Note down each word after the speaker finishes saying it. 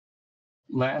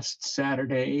last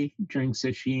Saturday during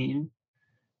Sesshin,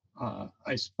 I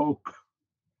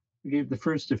gave the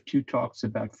first of two talks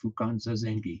about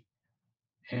Fukanzazengi,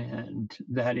 and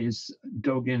that is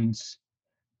Dogen's,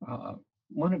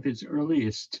 one of his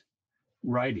earliest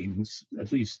writings,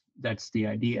 at least that's the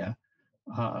idea,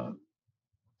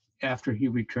 after he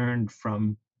returned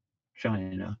from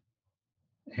China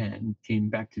and came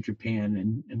back to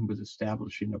Japan and was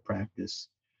establishing a practice.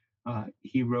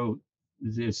 He wrote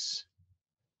this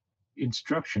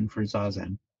instruction for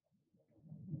Zazen.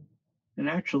 And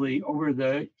actually, over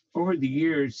the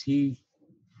years, he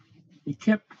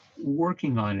kept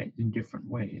working on it in different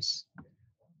ways.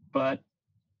 But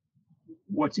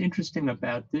what's interesting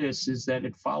about this is that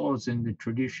it follows in the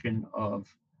tradition of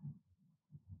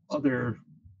other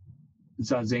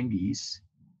zazengis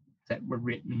that were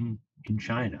written in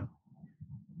China.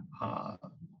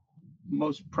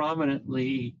 Most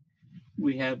prominently,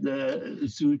 we have the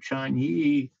Zhu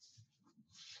Chanyi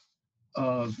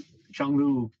of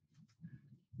Changlu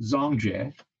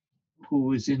Zongje,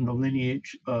 who is in the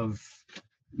lineage of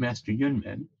Master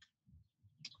Yunmen.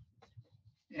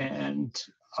 And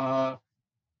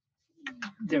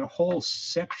there are whole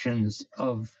sections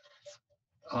of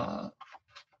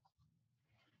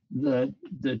the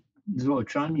Zhuo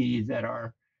Chanyi that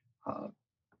are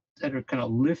kind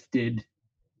of lifted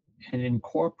and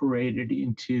incorporated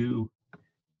into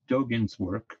Dogen's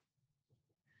work.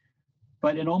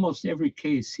 But in almost every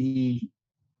case, he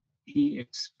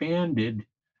expanded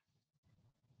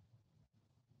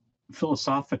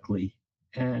philosophically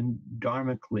and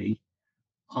dharmically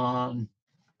on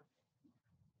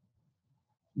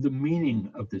the meaning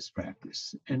of this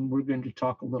practice. And we're going to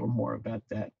talk a little more about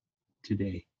that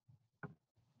today.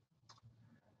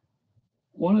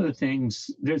 One of the things,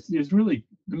 there's really,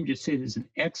 let me just say, there's an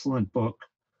excellent book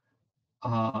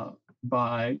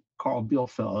by Carl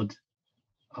Bielefeld,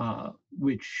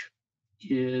 which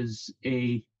is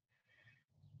a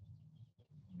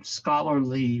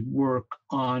scholarly work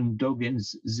on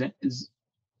Dogen's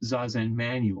Zazen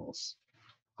manuals.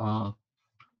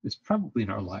 It's probably in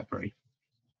our library.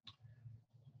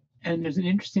 And there's an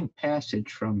interesting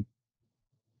passage from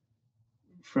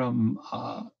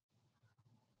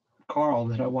Carl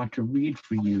that I want to read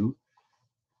for you.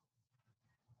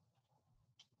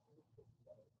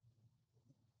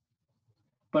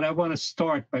 But I want to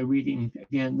start by reading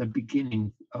again the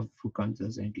beginning of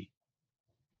Fukanzazengi.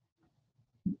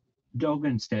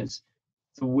 Dogen says,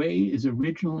 "The way is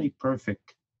originally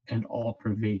perfect and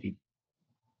all-pervading.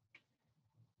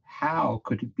 How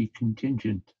could it be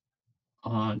contingent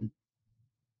on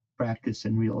practice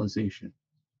and realization?"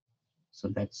 So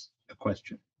that's a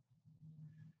question.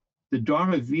 "The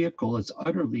Dharma vehicle is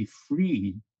utterly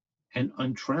free and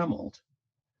untrammeled.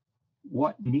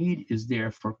 What need is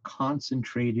there for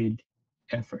concentrated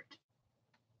effort?"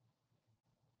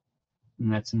 And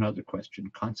that's another question.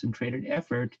 Concentrated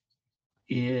effort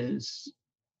is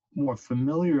more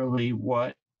familiarly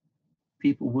what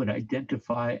people would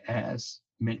identify as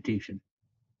meditation,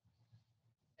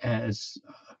 as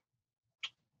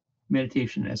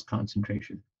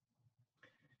concentration.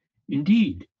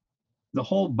 "Indeed, the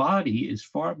whole body is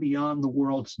far beyond the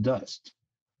world's dust.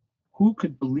 Who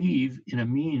could believe in a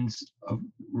means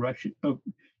to brush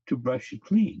it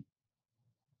clean?"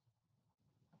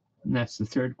 And that's the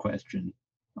third question.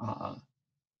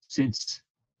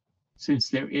 Since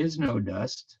there is no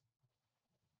dust,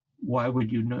 why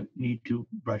would you not need to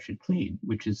brush it clean?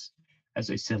 Which is, as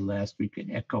I said last week,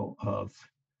 an echo of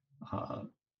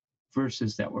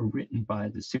verses that were written by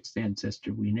the sixth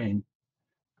ancestor Huineng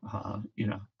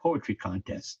in a poetry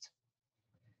contest.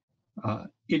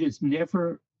 "It is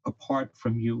never apart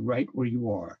from you, right where you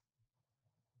are.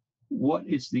 What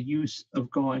is the use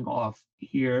of going off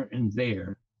here and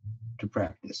there to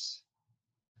practice?"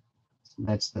 So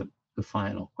that's the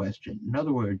final question. In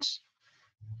other words,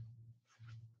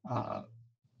 I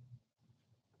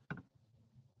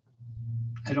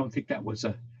don't think that was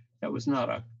not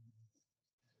a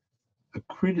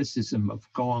criticism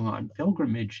of going on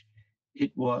pilgrimage.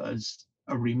 It was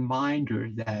a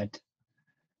reminder that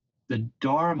the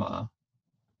Dharma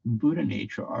and Buddha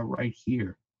nature are right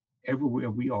here,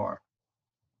 everywhere we are.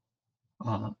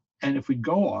 And if we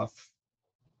go off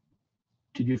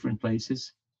to different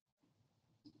places,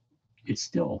 it's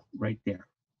still right there.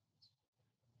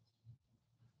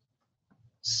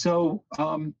 So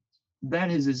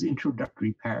that is his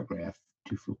introductory paragraph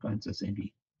to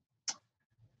Fukanzazengi.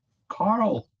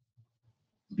 Carl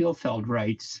Bielefeld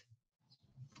writes,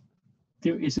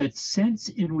 "There is a sense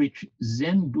in which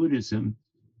Zen Buddhism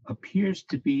appears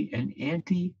to be an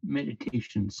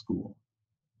anti-meditation school."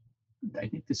 I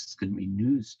think this is going to be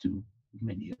news to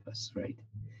many of us, right?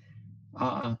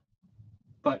 Uh,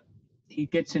 but he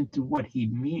gets into what he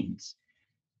means.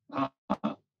 Uh,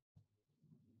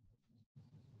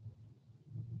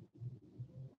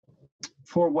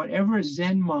 for whatever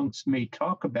Zen monks may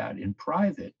talk about in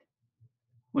private,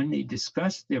 when they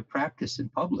discuss their practice in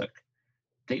public,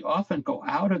 they often go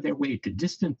out of their way to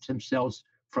distance themselves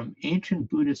from ancient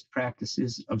Buddhist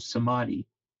practices of samadhi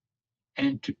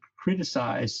and to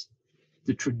criticize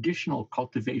the traditional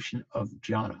cultivation of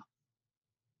jhana.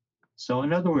 So,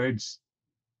 in other words,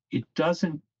 it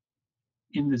doesn't,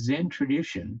 in the Zen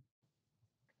tradition,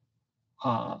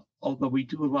 although we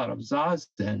do a lot of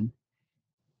zazen,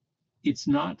 it's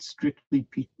not strictly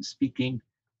speaking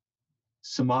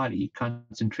samadhi,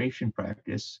 concentration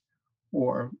practice,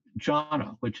 or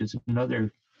jhana, which is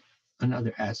another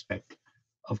aspect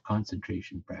of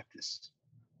concentration practice.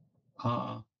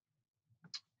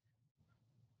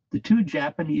 The two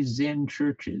Japanese Zen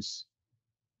churches,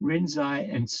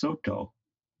 Rinzai and Soto,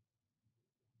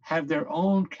 have their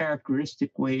own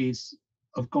characteristic ways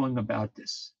of going about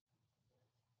this.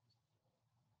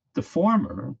 The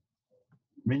former,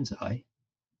 Rinzai,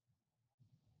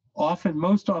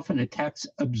 most often attacks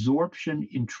absorption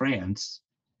in trance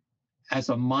as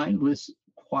a mindless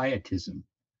quietism,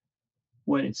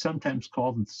 what it's sometimes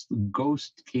called the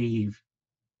ghost cave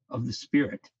of the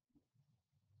spirit.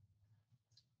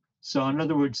 So, in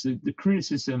other words, the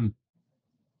criticism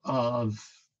of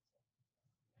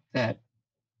that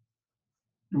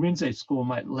Rinzai school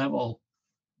might level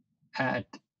at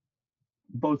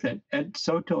both at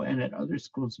Soto and at other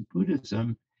schools of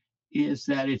Buddhism is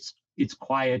that it's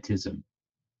quietism,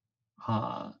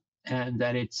 and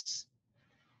that it's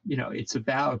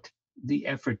about the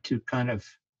effort to kind of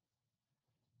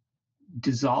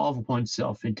dissolve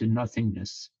oneself into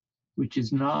nothingness, which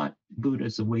is not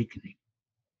Buddha's awakening.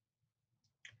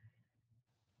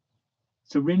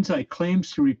 So Rinzai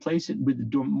claims to replace it with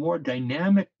a more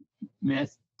dynamic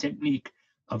technique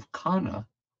of kana,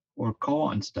 or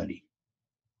koan study.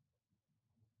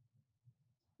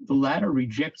 The latter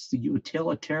rejects the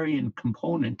utilitarian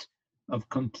component of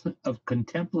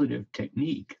contemplative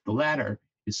technique. The latter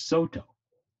is Soto.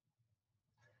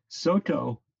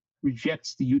 Soto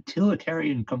rejects the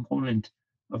utilitarian component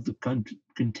of the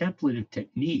contemplative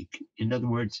technique. In other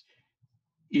words,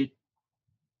 it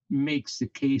makes the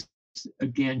case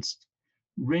against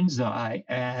Rinzai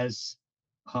as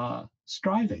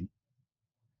striving.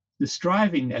 The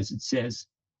striving, as it says,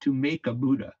 to make a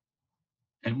Buddha.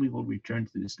 And we will return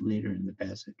to this later in the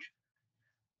passage.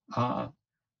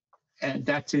 And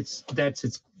that's its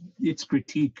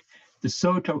critique. The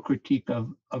Soto critique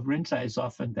of Rinzai is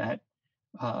often that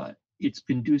it's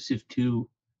conducive to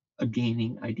a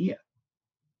gaining idea,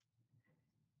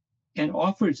 and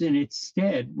offers in its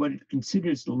stead what it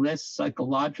considers the less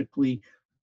psychologically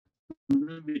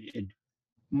limited,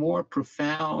 more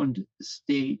profound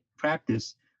state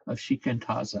practice of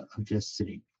shikantaza, of just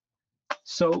sitting.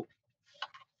 So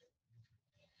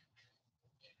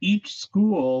each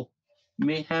school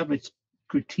may have its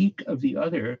critique of the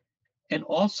other, and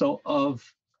also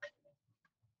of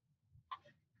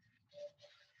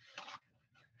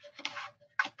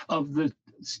the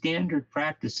standard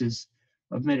practices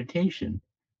of meditation.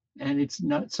 And it's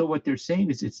not, so what they're saying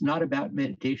is it's not about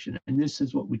meditation. And this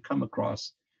is what we come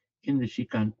across in the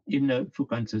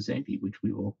Fukanzazengi, which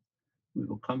we will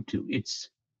come to. It's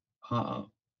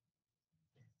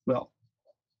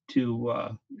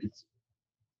it's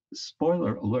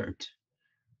spoiler alert.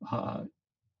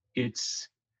 It's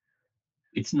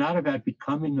not about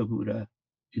becoming a Buddha,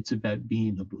 it's about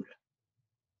being a Buddha.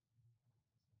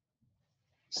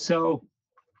 So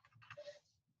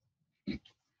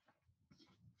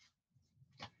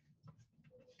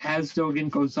as Dogen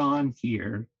goes on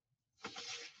here,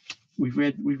 we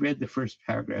read the first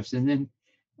paragraphs, and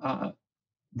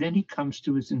then he comes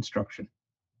to his instruction.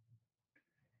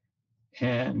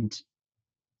 And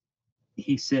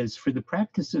he says, for the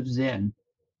practice of Zen,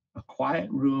 a quiet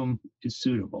room is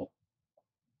suitable.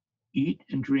 Eat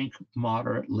and drink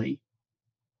moderately.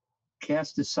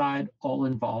 Cast aside all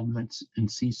involvements and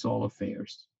cease all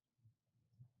affairs.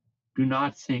 Do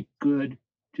not think good,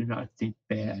 do not think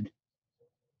bad.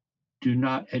 Do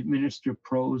not administer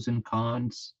pros and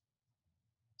cons.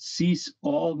 Cease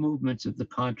all movements of the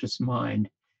conscious mind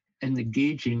and the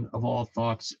gauging of all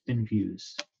thoughts and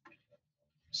views.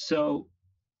 So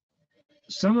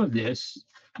some of this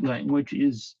language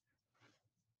is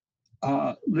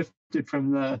lifted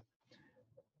from the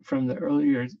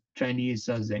earlier Chinese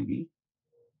Zengi,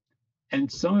 and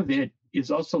some of it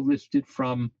is also lifted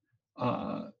from,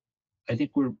 I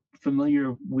think we're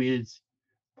familiar with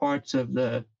parts of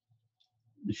the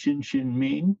the Shinshin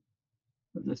Ming,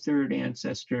 the third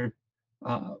ancestor,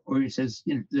 or he says,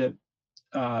 you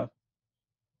know,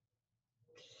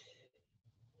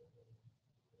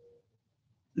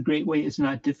 the great way is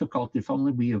not difficult if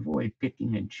only we avoid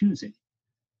picking and choosing.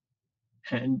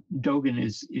 And Dogen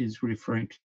is referring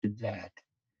to that.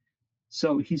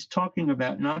 So he's talking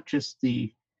about not just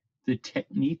the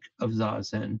technique of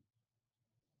Zazen,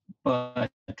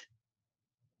 but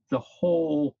the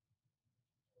whole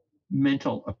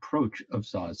mental approach of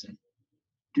Zazen.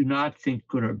 Do not think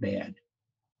good or bad.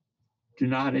 Do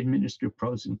not administer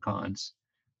pros and cons.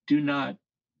 Do not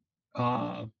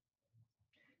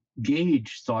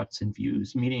gauge thoughts and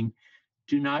views, meaning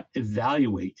do not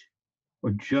evaluate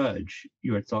or judge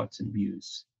your thoughts and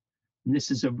views. And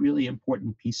this is a really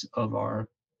important piece of our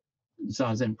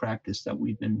Zazen practice that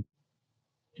we've been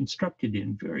instructed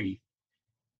in very,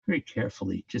 very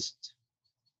carefully. Just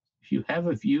if you have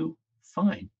a view,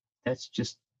 fine. That's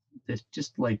just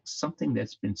like something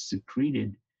that's been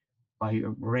secreted by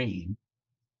your brain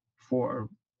for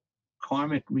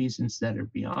karmic reasons that are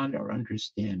beyond our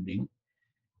understanding.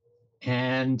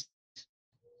 And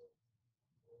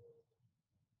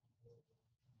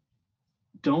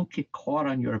don't get caught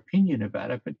on your opinion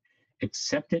about it, but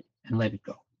accept it and let it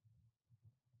go.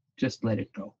 Just let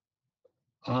it go.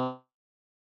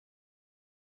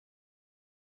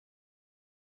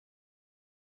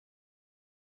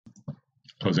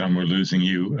 Hozan, we're losing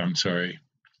you. I'm sorry.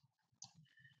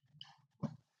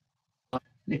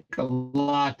 Nick, a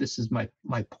lot. This is my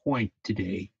point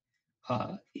today.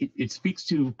 It speaks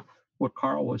to what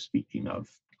Carl was speaking of.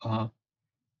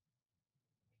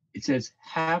 It says,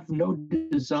 have no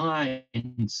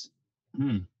designs.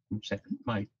 One second,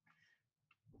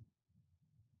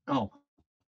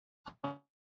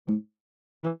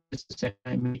 just a second,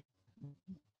 I may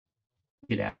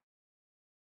get out.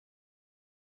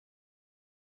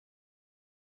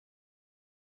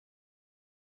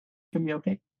 Hear me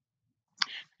okay?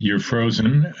 You're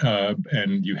frozen,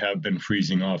 and you have been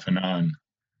freezing off and on.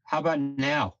 How about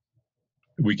now?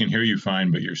 We can hear you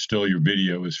fine, but your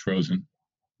video is frozen.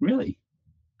 Really?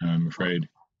 I'm afraid.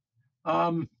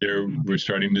 There, we're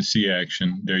starting to see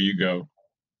action. There you go.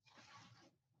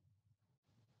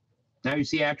 Now you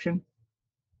see action?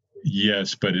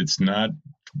 Yes, but it's not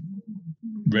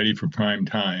ready for prime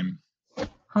time.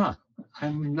 Huh.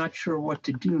 I'm not sure what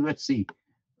to do. Let's see.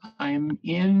 I'm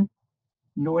in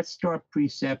North Star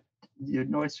Precept, the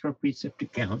North Star Precept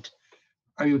account.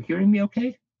 Are you hearing me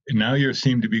okay? Now you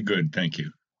seem to be good. Thank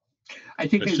you. I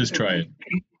think let's just try it.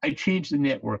 I changed the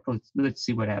network. Let's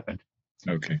see what happened.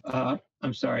 Okay.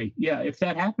 I'm sorry. Yeah, if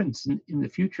that happens in the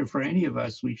future for any of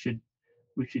us, we should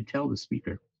tell the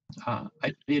speaker.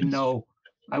 I didn't know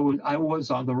I was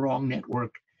on the wrong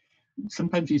network.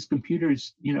 Sometimes these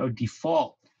computers,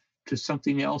 default to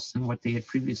something else than what they had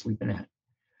previously been at.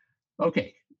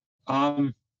 Okay.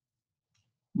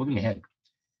 Moving ahead.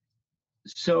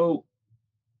 So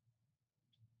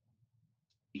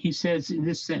he says in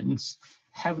this sentence,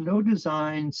 have no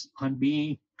designs on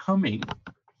becoming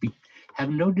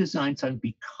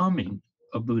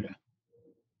a Buddha.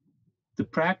 The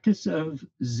practice of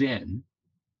Zen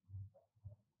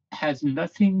has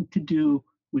nothing to do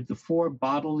with the four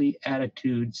bodily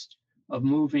attitudes of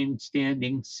moving,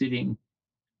 standing, sitting,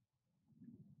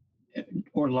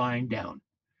 or lying down.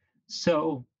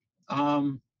 So,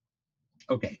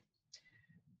 okay.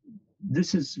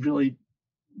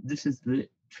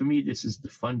 For me, this is the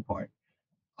fun part.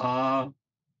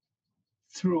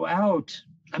 Throughout,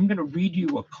 I'm going to read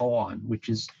you a koan, which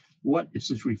is what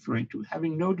this is referring to,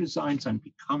 having no designs on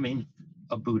becoming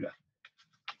a Buddha.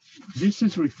 This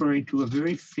is referring to a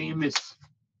very famous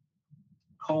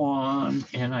koan,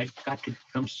 and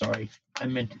I'm sorry, I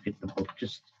meant to get the book,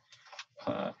 just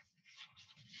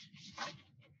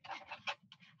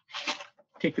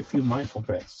take a few mindful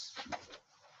breaths.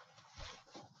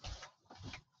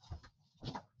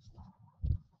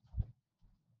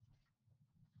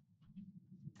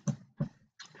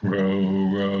 Row,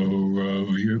 row,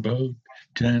 row your boat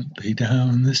gently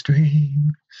down the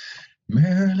stream.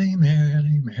 Merrily,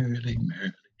 merrily, merrily,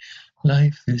 merrily,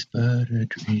 life is but a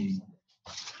dream.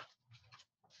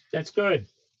 That's good.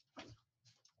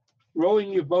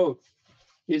 Rowing your boat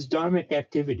is dharmic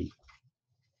activity.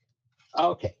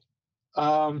 Okay.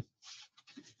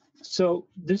 So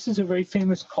this is a very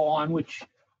famous koan, which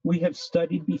we have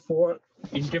studied before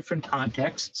in different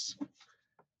contexts.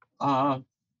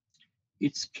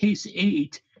 It's case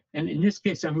 8, and in this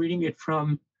case, I'm reading it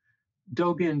from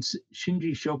Dogen's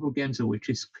Shinji Shobogenzo, which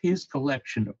is his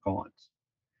collection of koans.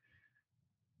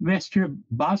 Master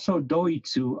Baso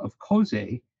Doitsu of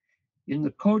Koze in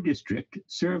the Ko district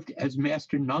served as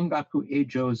Master Nangaku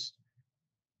Eijo's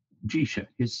Jisha,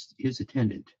 his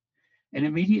attendant, and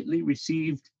immediately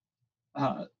received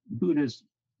Buddha's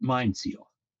mind seal.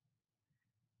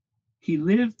 He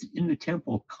lived in the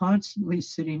temple, constantly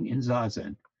sitting in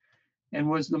zazen, and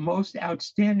was the most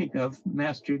outstanding of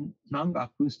Master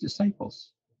Nangaku's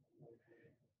disciples.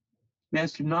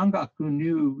 Master Nangaku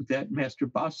knew that Master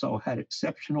Baso had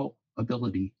exceptional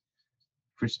ability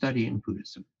for studying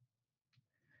Buddhism.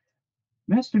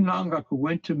 Master Nangaku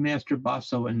went to Master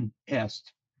Baso and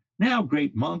asked, "Now,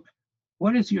 great monk,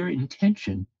 what is your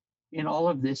intention in all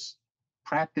of this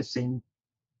practicing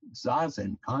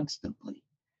zazen constantly?"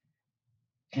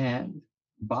 And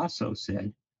Baso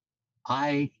said,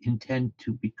 "I intend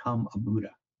to become a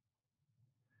Buddha."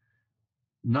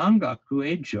 Nangaku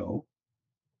Eijo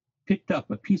picked up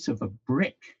a piece of a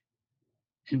brick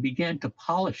and began to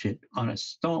polish it on a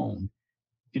stone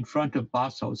in front of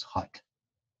Baso's hut.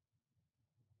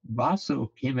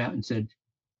 Baso came out and said,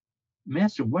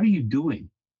 "Master, what are you doing?"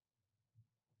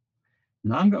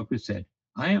 Nangaku said,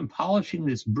 "I am polishing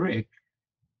this brick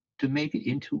to make it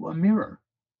into a mirror."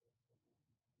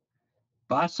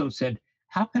 Baso said,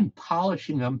 "How can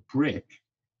polishing a brick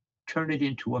turn it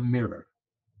into a mirror?"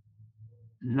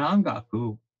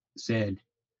 Nangaku said,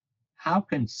 "How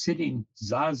can sitting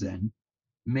zazen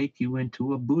make you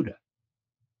into a Buddha?"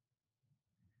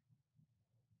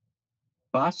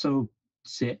 Baso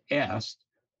asked,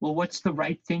 "Well, what's the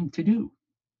right thing to do?"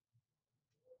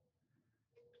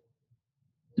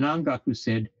 Nangaku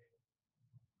said,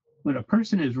 "When a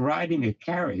person is riding a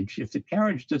carriage, if the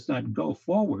carriage does not go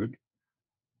forward,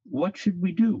 what should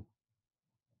we do?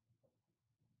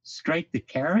 Strike the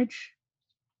carriage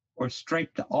or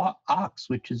strike the ox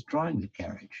which is drawing the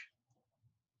carriage?"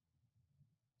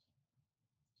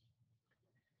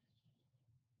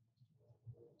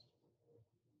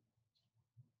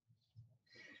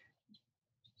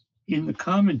 In the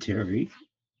commentary,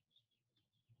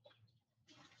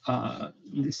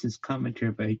 this is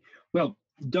commentary by, well,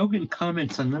 Dogen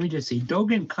comments on, let me just say,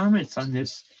 Dogen comments on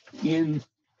this in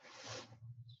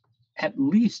at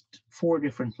least 4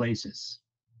 different places.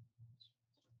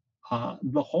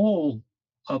 The whole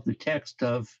of the text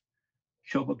of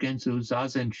Shobogenzo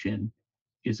Zazenshin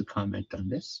is a comment on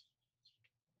this.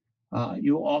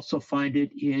 You'll also find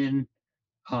it in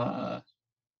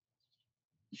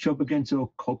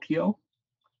Shobogenzo Kokyo,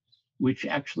 which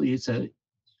actually is a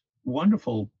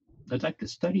wonderful, I'd like to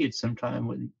study it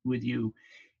sometime with you.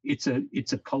 It's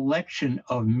a collection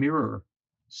of mirror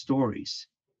stories,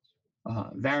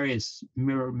 various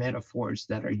mirror metaphors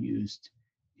that are used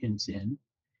in Zen.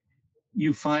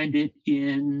 You find it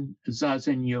in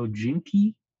Zazen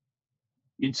Yojinki,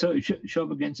 in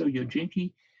Shobogenzo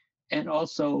Yojinki, and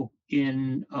also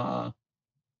in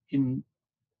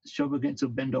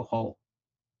Shobogenzo Bendo Ho.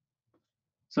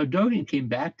 So Dogen came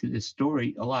back to this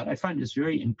story a lot. I find this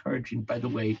very encouraging, by the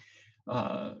way,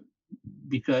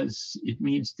 because it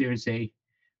means there's a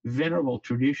venerable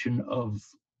tradition of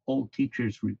old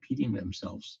teachers repeating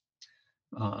themselves.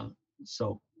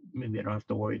 So maybe I don't have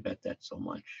to worry about that so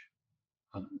much.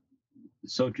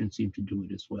 Sojin seemed to do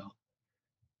it as well.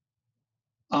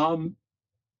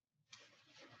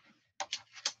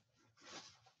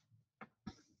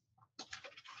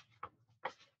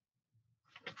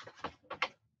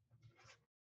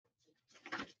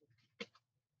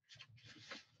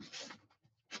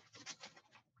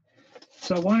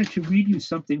 So I wanted to read you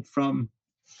something from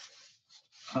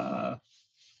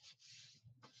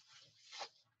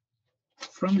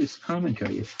this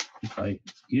commentary, if I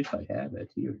have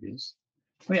it. Here it is.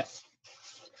 Oh yeah,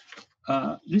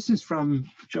 this is from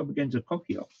Shobogenzo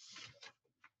Kokyo,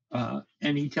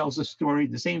 and he tells a story.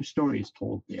 The same story is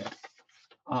told there,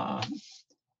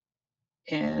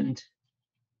 and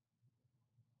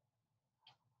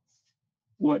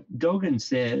what Dogen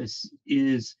says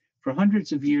is, for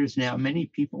hundreds of years now, many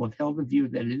people have held the view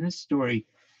that in this story,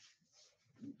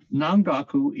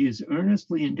 Nangaku is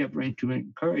earnestly endeavoring to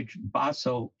encourage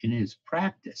Baso in his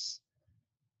practice.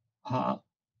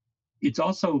 It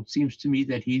also seems to me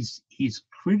that he's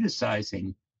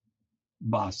criticizing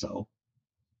Baso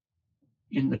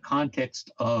in the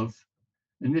context of,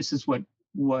 and this is what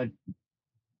Bilhub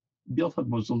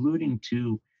was alluding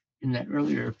to in that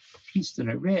earlier piece that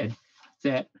I read,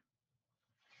 that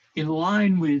in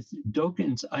line with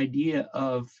Dogen's idea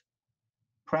of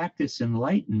practice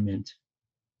enlightenment,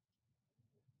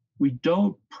 we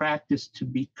don't practice to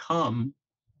become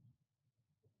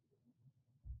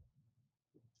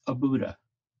a Buddha.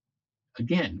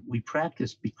 Again, we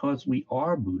practice because we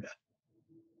are Buddha.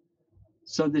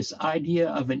 So this idea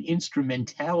of an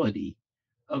instrumentality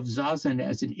of Zazen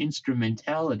as an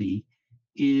instrumentality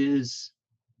is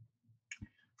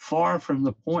far from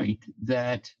the point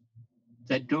that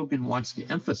Dogen wants to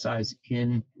emphasize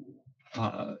in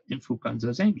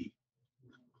Fukanzazengi.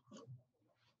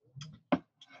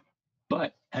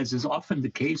 But as is often the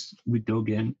case with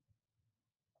Dogen,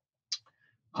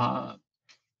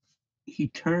 he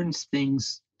turns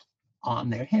things on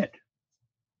their head.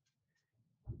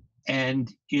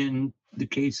 And in the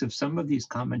case of some of these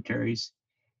commentaries,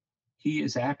 he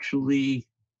is actually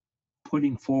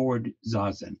putting forward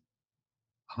Zazen,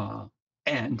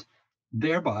 and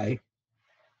thereby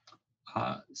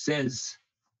says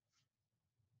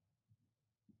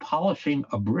polishing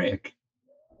a brick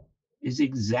is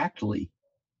exactly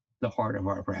the heart of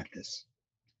our practice.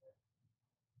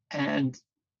 And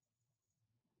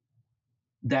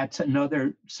that's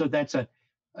another, so that's a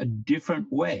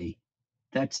different way.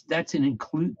 That's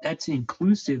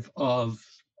inclusive of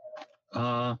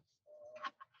the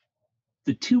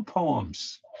two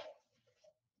poems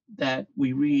that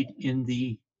we read in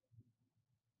the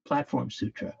Platform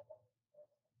Sutra.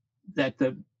 That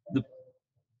the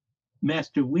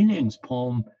Master Wining's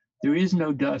poem, there is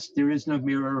no dust, there is no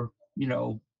mirror,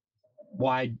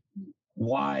 why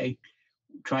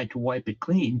try to wipe it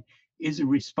clean, is a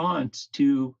response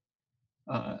to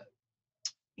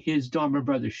his Dharma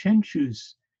brother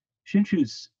Shenshu's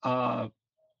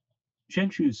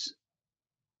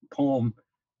poem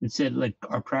that said, like,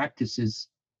 our practice is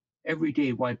every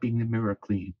day wiping the mirror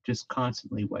clean, just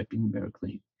constantly wiping the mirror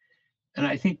clean. And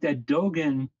I think that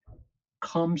Dogen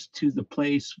comes to the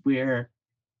place where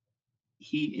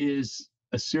he is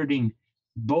asserting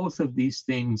both of these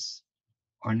things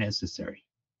are necessary.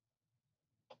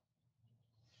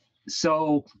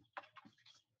 So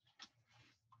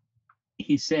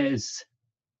he says,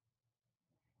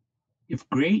 if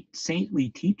great saintly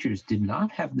teachers did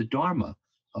not have the Dharma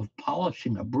of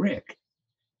polishing a brick,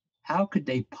 how could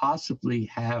they possibly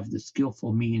have the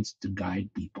skillful means to guide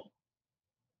people?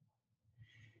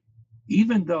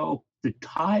 Even though the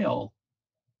tile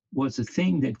was a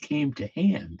thing that came to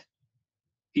hand,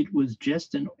 it was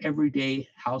just an everyday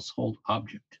household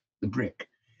object, the brick.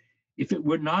 If it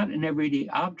were not an everyday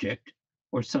object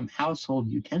or some household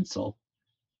utensil,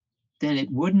 then it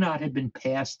would not have been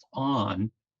passed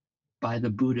on by the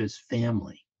Buddha's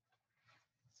family.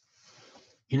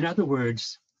 In other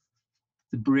words,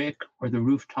 the brick or the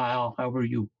roof tile, however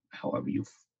you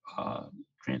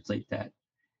translate that,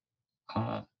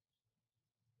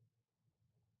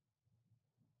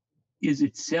 is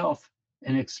itself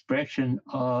an expression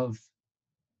of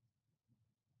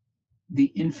the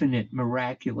infinite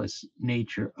miraculous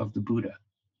nature of the Buddha.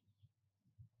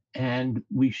 And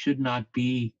we should not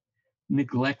be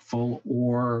neglectful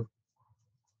or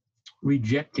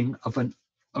rejecting of an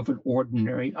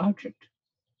ordinary object.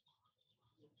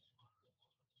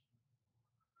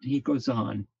 He goes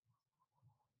on.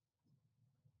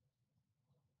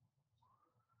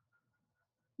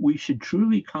 We should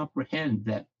truly comprehend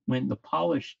that when the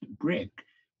polished brick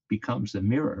becomes a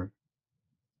mirror,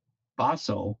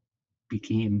 Baso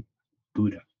became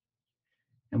Buddha.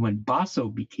 And when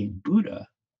Baso became Buddha,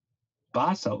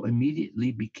 Baso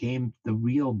immediately became the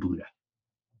real Buddha.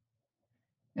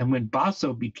 And when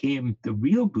Baso became the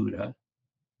real Buddha,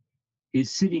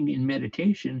 his sitting in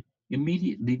meditation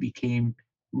immediately became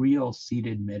real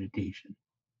seated meditation.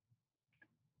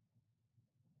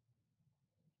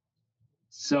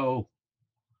 So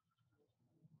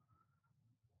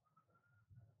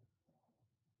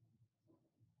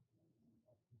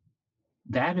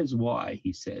that is why,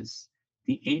 he says,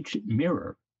 the ancient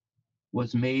mirror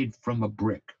was made from a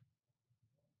brick.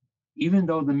 Even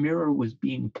though the mirror was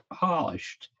being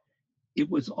polished, it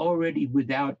was already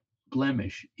without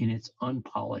blemish in its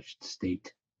unpolished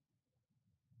state.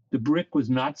 The brick was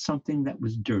not something that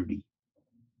was dirty.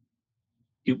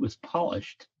 It was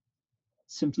polished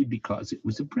simply because it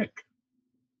was a brick.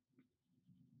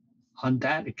 On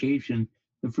that occasion,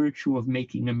 the virtue of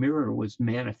making a mirror was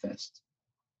manifest,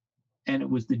 and it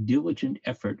was the diligent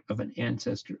effort of an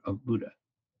ancestor of Buddha.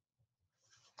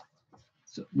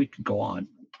 So we could go on.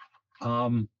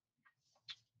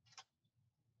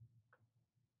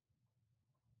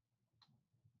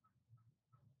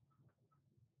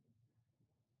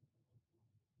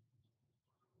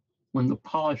 When the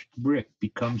polished brick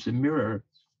becomes a mirror,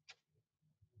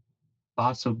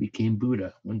 Baso became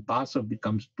Buddha. When Baso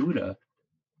becomes Buddha,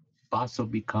 Baso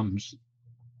becomes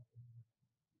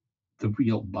the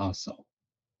real Baso.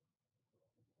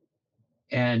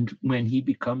 And when he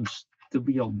becomes the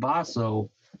real Baso,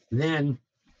 then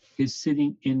his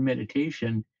sitting in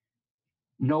meditation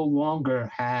no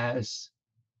longer has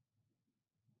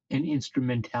an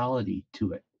instrumentality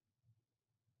to it,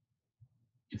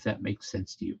 if that makes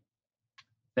sense to you.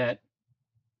 That,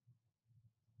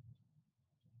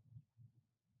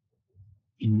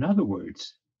 in other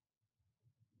words,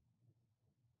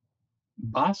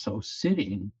 Baso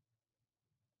sitting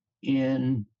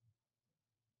in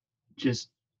just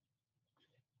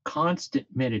constant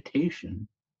meditation,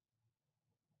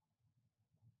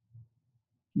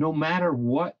 no matter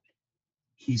what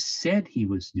he said he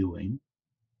was doing,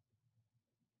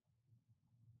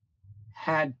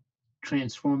 had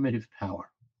transformative power.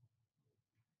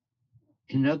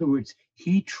 In other words,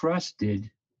 he trusted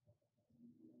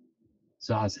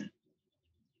Zazen.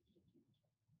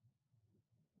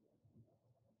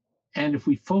 And if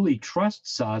we fully trust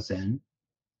Zazen,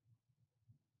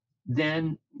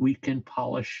 then we can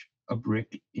polish a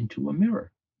brick into a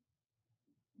mirror.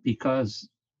 Because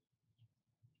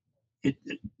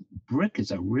brick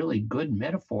is a really good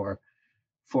metaphor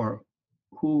for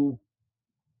who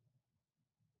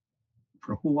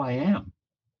I am.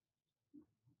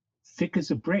 Thick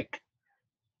as a brick.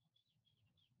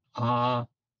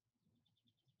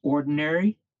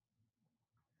 Ordinary,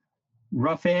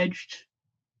 rough-edged,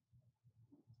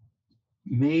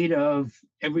 made of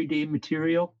everyday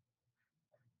material,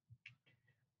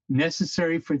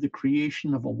 necessary for the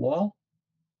creation of a wall.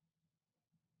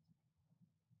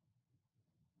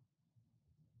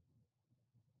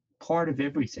 Part of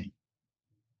everything.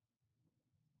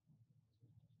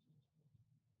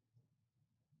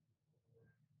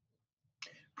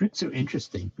 Bricks are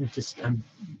interesting.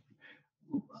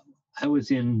 I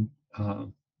was in, I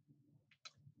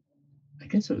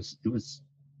guess it was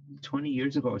 20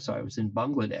 years ago or so. I was in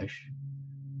Bangladesh,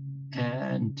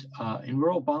 and in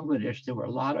rural Bangladesh, there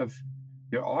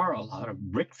are a lot of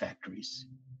brick factories.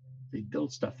 They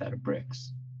build stuff out of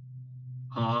bricks.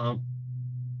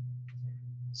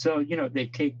 So they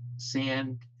take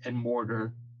sand and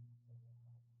mortar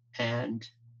and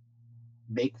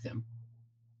bake them,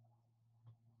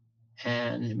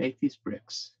 and they make these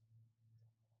bricks.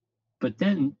 But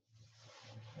then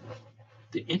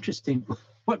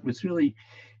what was really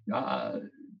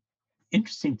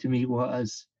interesting to me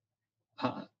was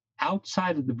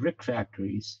outside of the brick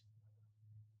factories,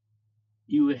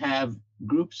 you would have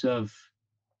groups of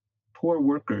poor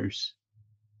workers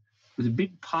with a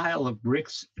big pile of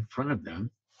bricks in front of them,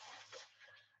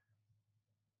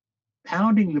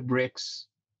 pounding the bricks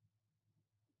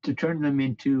to turn them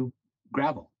into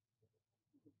gravel.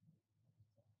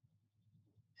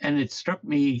 And it struck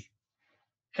me,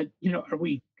 are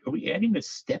we adding a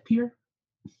step here?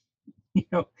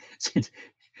 Since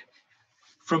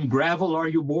from gravel are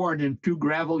you born, and to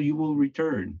gravel you will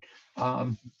return.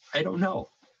 I don't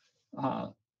know,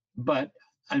 but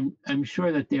I'm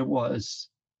sure that there was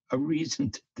a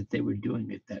reason that they were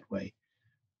doing it that way.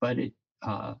 But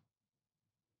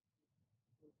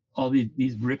all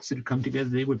these bricks that had come together,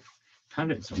 they would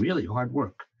pound it. It's really hard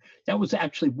work. That was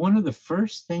actually one of the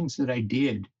first things that I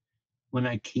did when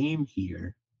I came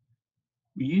here.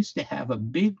 We used to have a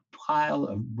big pile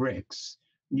of bricks.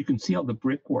 You can see all the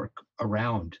brickwork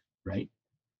around, right,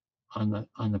 on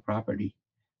the property.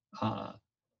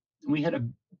 We had a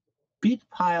big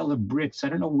pile of bricks. I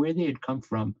don't know where they had come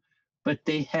from, but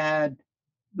they had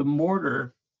the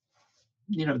mortar,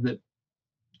 the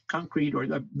concrete or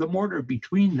the mortar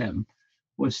between them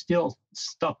was still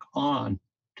stuck on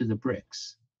to the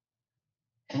bricks.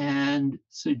 And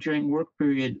so during work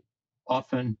period,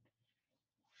 often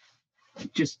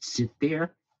just sit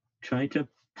there trying to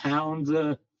pound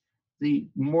the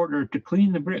mortar to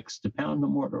clean the bricks, to pound the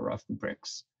mortar off the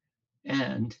bricks.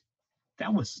 And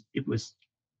it was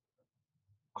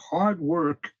hard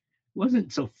work. It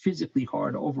wasn't so physically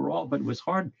hard overall, but it was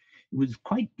hard. It was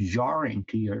quite jarring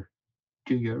to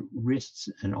your wrists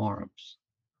and arms.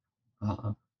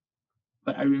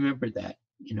 But I remember that,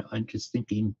 I'm just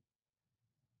thinking,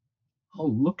 oh,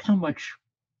 look how much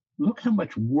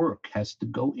work has to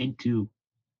go into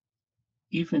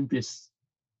even this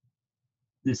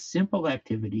simple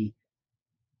activity,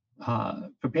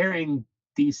 preparing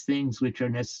these things which are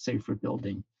necessary for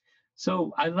building.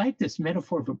 So I like this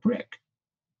metaphor of a brick.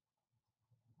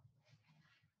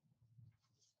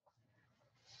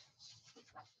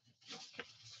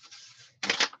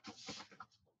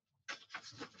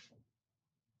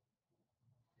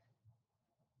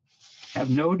 Have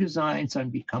no designs on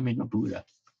becoming a Buddha.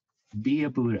 Be a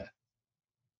Buddha.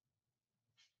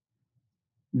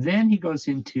 Then he goes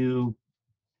into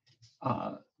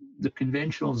the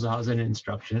conventional Zazen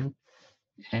instruction,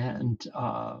 and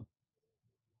all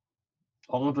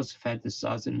of us have had this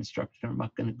Zazen instruction. I'm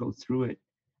not going to go through it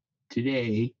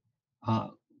today.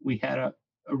 We had a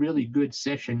a really good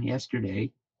session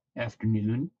yesterday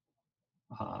afternoon,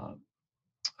 a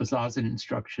Zazen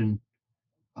instruction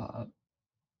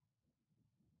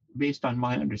based on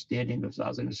my understanding of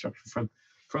Zazen instruction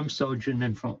from Sojin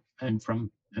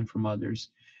and from others.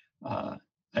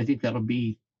 I think that'll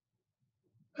be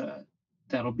on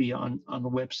the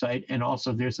website, and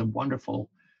also there's a wonderful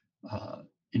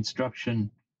instruction,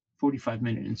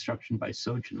 45-minute instruction by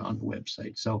Sojin on the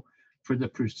website. So for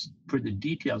the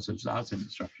details of Zazen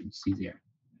instruction, see there.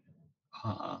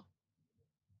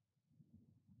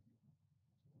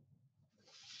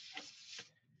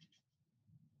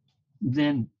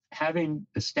 Then, having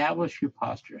established your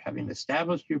posture, having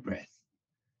established your breath,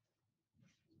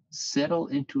 settle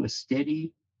into a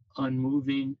steady,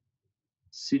 unmoving,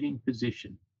 sitting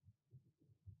position.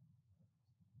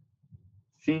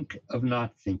 Think of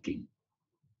not thinking.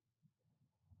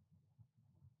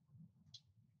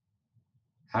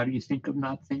 How do you think of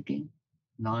not thinking?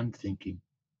 Non-thinking.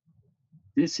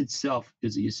 This itself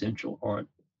is the essential art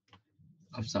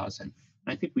of Zazen.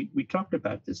 I think we talked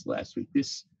about this last week.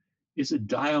 This is a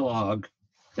dialogue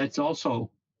that's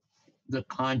also the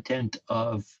content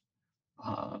of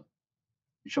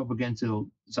Shobogenzo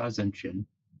Zazenshin.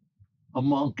 A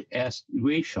monk asked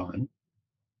Ueshan,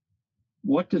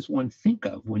 what does one think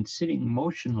of when sitting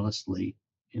motionlessly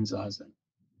in Zazen?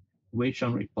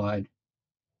 Ueshan replied,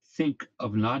 think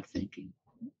of not thinking.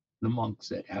 The monk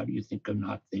said, how do you think of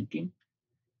not thinking?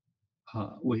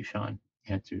 Ueshan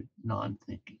answered,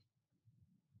 non-thinking.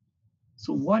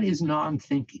 So what is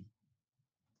non-thinking?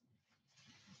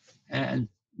 And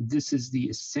this is the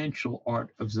essential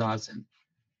art of Zazen.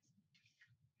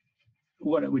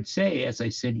 What I would say, as I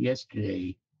said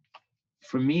yesterday,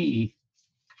 for me,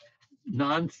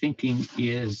 non-thinking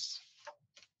is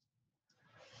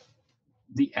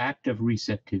the act of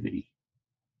receptivity.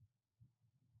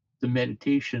 The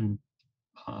meditation,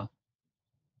 an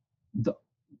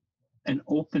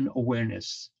open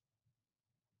awareness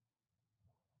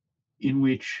in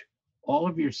which all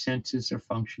of your senses are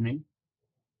functioning.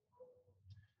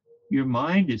 Your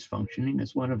mind is functioning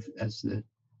as the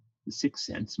sixth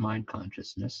sense, mind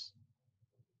consciousness.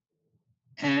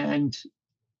 And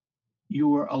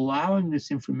you are allowing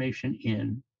this information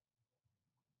in.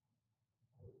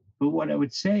 But what I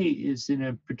would say is, in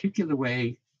a particular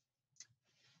way,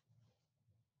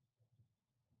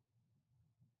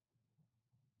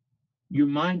 your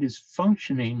mind is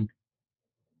functioning,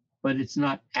 but it's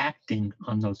not acting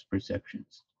on those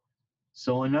perceptions.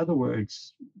 So in other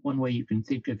words, one way you can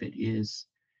think of it is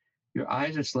your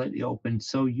eyes are slightly open,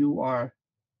 so you are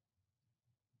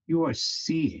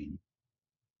seeing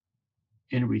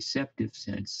in a receptive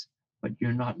sense, but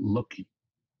you're not looking.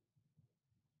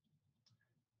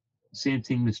 Same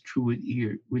thing is true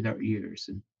with our ears.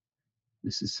 And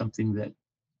this is something that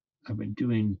I've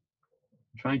been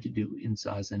trying to do in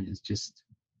Zazen, is just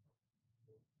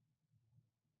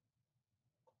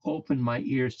open my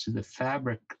ears to the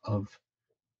fabric of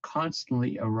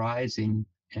constantly arising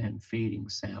and fading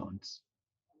sounds.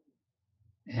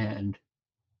 And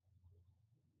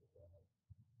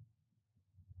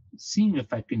seeing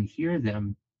if I can hear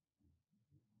them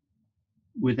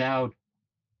without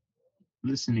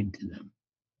listening to them.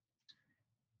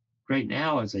 Right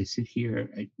now, as I sit here,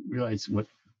 I realize what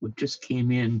just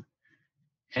came in,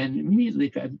 and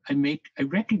immediately I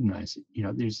recognize it. You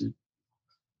know, there's a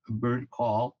bird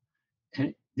call,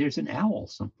 and there's an owl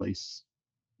someplace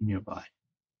nearby.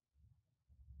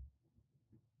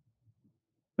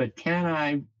 But can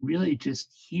I really just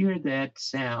hear that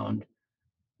sound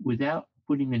without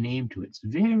putting a name to it? It's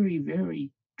very,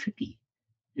 very tricky.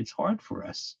 It's hard for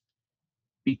us,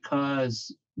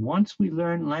 because once we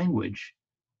learn language,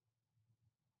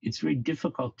 it's very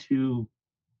difficult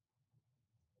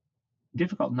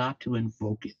not to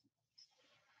invoke it.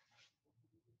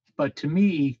 But to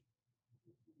me,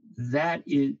 that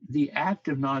is the act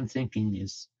of non-thinking.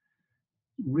 Is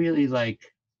really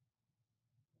like,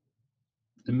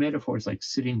 the metaphor is like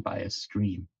sitting by a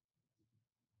stream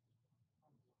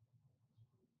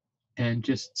and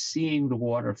just seeing the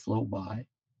water flow by.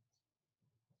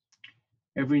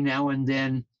 Every now and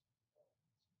then,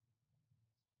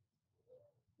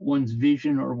 one's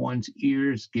vision or one's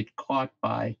ears get caught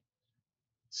by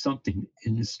something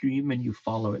in the stream, and you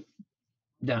follow it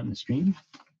down the stream.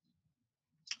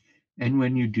 And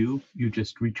when you do, you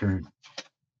just return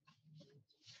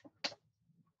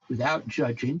without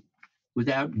judging,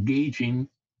 without gauging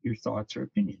your thoughts or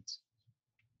opinions.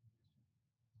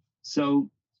 So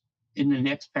in the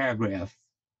next paragraph,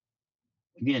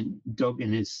 again,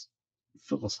 Dogen is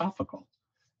philosophical.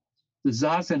 The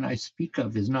Zazen I speak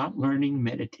of is not learning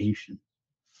meditation.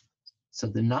 So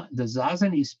the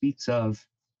zazen he speaks of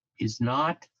is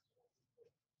not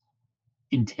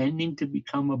intending to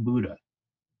become a Buddha.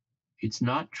 It's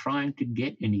not trying to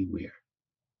get anywhere.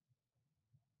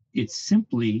 It's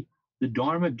simply the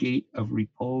Dharma gate of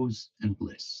repose and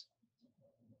bliss.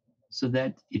 So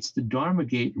that it's the Dharma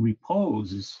gate,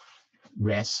 repose,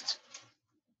 rest.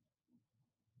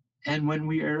 And when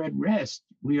we are at rest,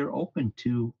 we are open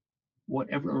to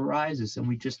whatever arises, and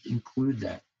we just include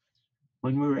that.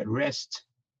 When we're at rest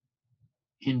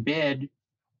in bed,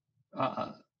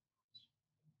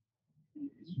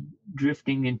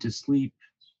 drifting into sleep,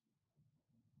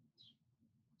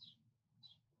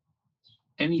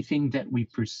 anything that we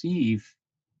perceive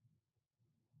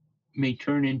may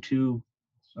turn into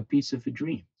a piece of a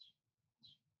dream.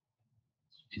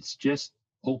 It's just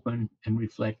open and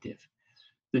reflective.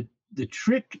 The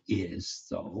trick is,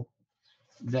 though,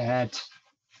 that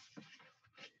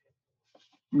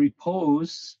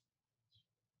repose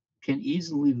can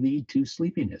easily lead to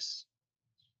sleepiness.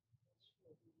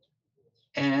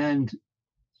 And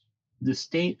the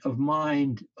state of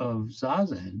mind of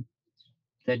Zazen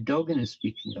that Dogen is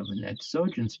speaking of and that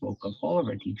Sojin spoke of, all of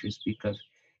our teachers speak of,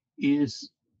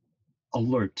 is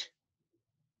alert.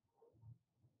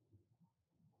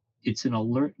 It's an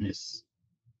alertness.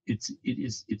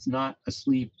 It's not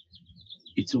asleep,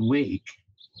 it's awake.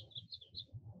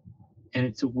 And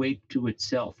it's awake to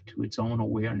itself, to its own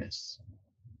awareness.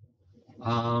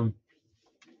 And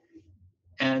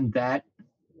that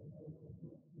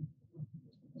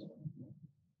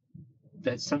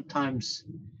sometimes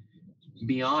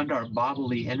beyond our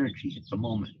bodily energy at the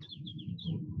moment.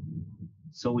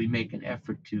 So we make an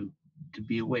effort to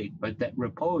be awake, but that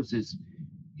repose is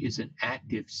an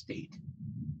active state.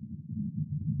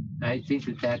 I think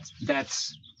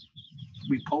that's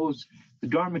repose. The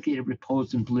Dharmakaya of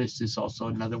repose and bliss is also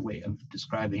another way of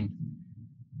describing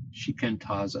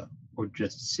shikantaza, or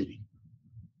just sitting.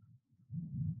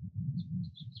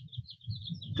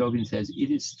 Dogen says, it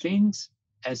is things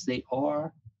as they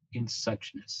are in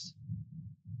suchness,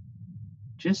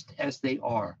 just as they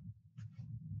are.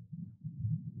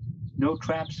 No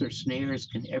traps or snares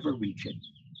can ever reach it.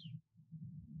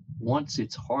 Once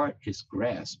its heart is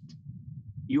grasped,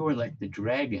 you are like the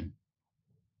dragon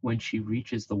when she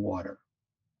reaches the water.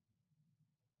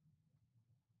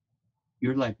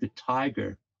 You're like the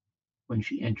tiger when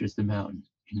she enters the mountain.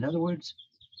 In other words,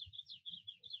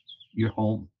 you're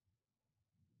home.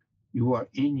 You are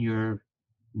in your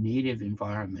native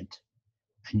environment,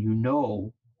 and you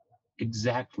know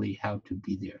exactly how to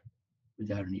be there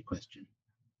without any question.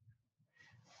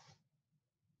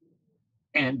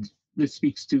 And this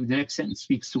speaks to, the next sentence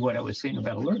speaks to what I was saying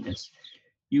about alertness.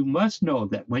 You must know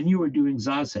that when you are doing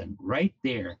Zazen, right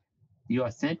there, the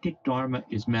authentic Dharma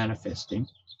is manifesting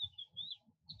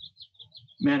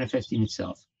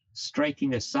itself,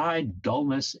 striking aside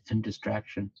dullness and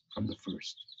distraction from the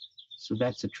first. So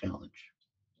that's a challenge.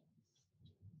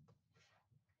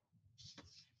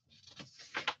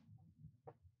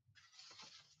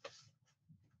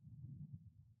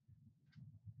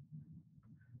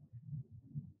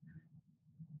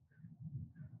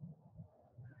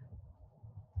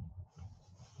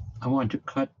 I want to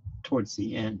cut towards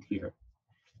the end here.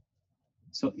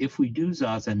 So if we do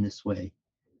Zazen this way,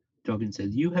 Dogen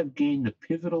says, you have gained the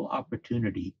pivotal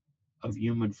opportunity of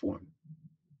human form.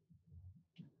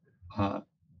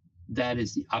 That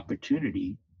is the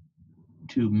opportunity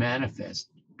to manifest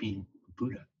being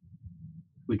Buddha,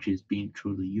 which is being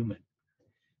truly human.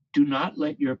 Do not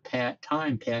let your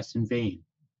time pass in vain.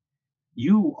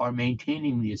 You are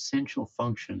maintaining the essential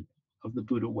function of the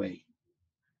Buddha way.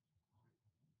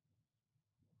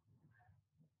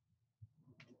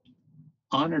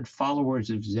 Honored followers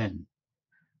of Zen,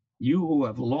 you who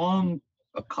have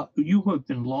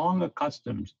been long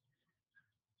accustomed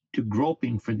to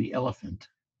groping for the elephant,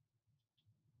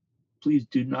 please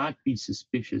do not be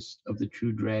suspicious of the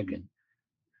true dragon.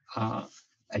 I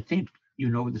think you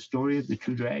know the story of the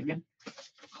true dragon.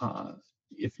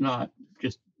 If not,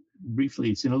 just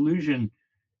briefly, it's an allusion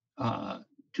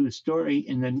to a story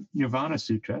in the Nirvana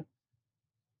Sutra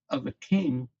of a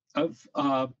king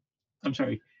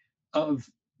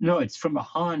it's from a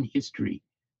Han history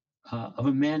of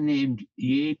a man named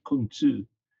Ye Kung-tzu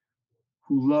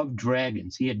who loved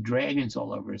dragons. He had dragons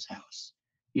all over his house.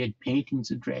 He had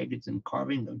paintings of dragons and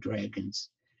carving of dragons.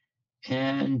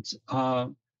 And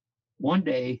one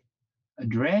day, a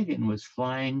dragon was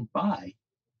flying by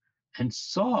and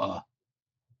saw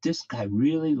this guy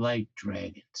really liked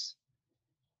dragons.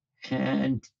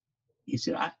 And he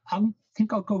said, I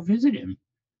think I'll go visit him.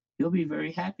 He'll be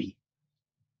very happy.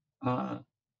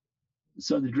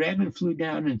 So the dragon flew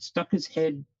down and stuck his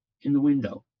head in the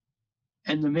window.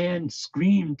 And the man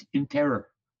screamed in terror.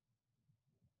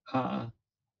 The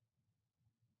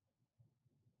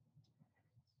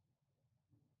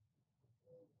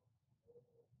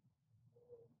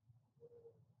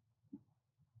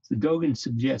Dogen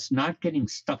suggests not getting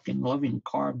stuck in loving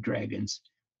carved dragons,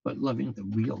 but loving the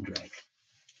real dragon.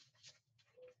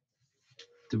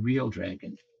 The real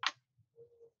dragon.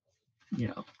 You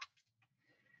know,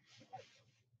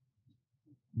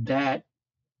 that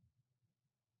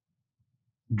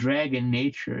dragon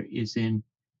nature is in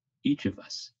each of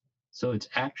us. So it's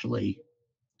actually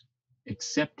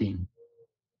accepting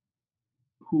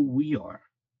who we are,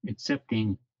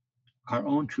 accepting our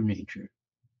own true nature.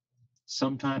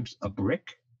 Sometimes a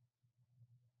brick,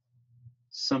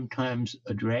 sometimes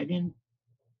a dragon,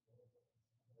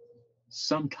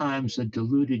 sometimes a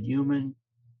deluded human,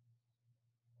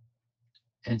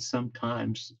 and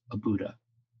sometimes a Buddha.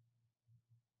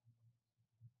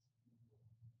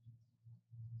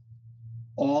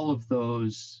 All of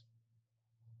those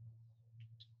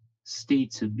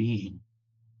states of being,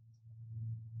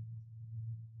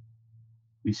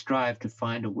 we strive to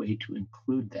find a way to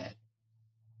include that,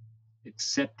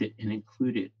 accept it and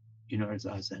include it in our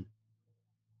Zazen.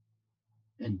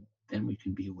 And then we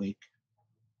can be awake.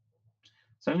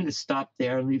 So I'm going to stop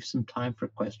there and leave some time for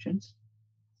questions.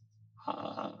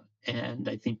 And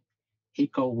I think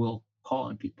Heiko will call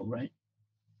on people, right?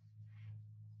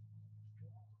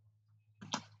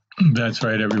 That's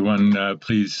right, everyone.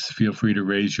 Please feel free to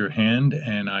raise your hand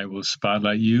and I will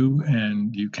spotlight you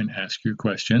and you can ask your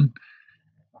question.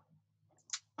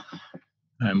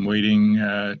 I'm waiting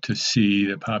to see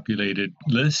the populated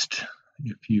list.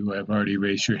 If you have already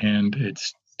raised your hand,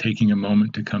 it's taking a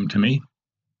moment to come to me.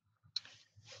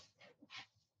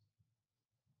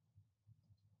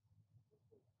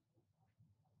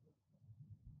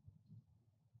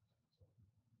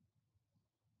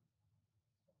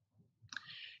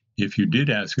 If you did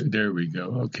ask, there we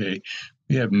go. Okay,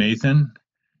 we have Nathan.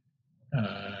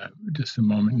 Just a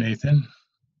moment, Nathan.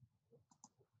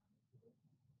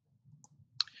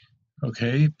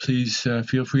 Okay, please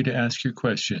feel free to ask your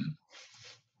question.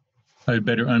 I'd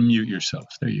better unmute yourself.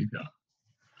 There you go.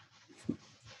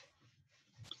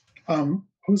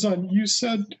 Hozan, you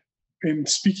said in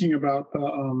speaking about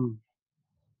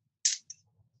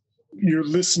your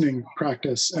listening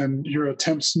practice and your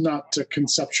attempts not to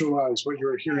conceptualize what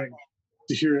you're hearing,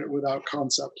 to hear it without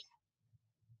concept.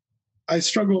 I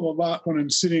struggle a lot when I'm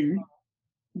sitting,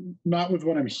 not with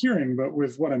what I'm hearing, but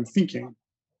with what I'm thinking.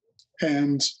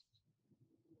 And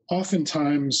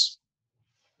oftentimes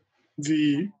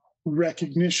the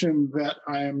recognition that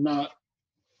I am not,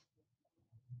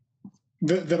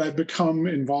 that I become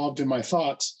involved in my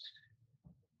thoughts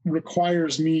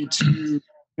requires me to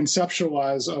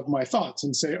conceptualize of my thoughts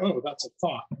and say, oh, that's a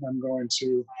thought. And I'm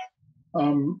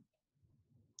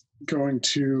going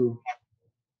to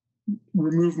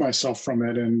remove myself from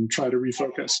it and try to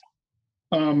refocus.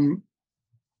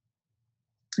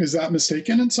 Is that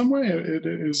mistaken in some way?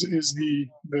 Is the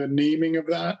naming of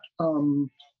that?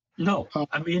 No,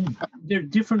 I mean, there are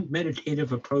different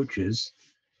meditative approaches,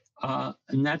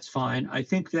 and that's fine. I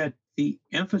think that the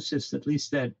emphasis, at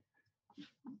least that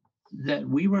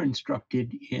we were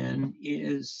instructed in,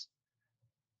 is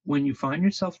when you find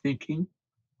yourself thinking,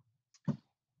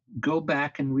 go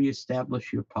back and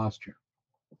reestablish your posture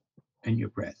and your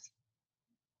breath.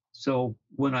 So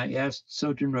when I asked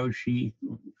Sojin Roshi,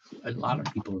 a lot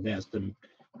of people have asked him,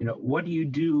 what do you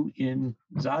do in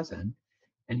Zazen?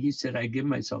 And he said, I give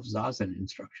myself Zazen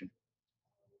instruction.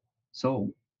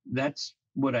 So that's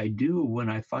what I do when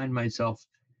I find myself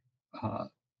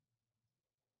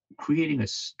creating a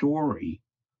story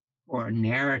or a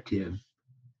narrative.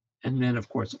 And then, of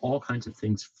course, all kinds of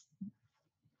things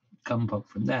come up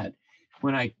from that.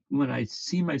 When I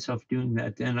see myself doing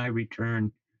that, then I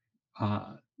return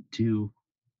to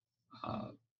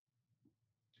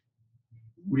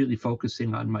really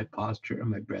focusing on my posture and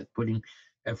my breath, putting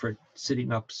effort,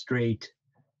 sitting up straight,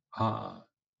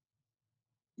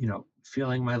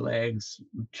 feeling my legs,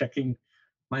 checking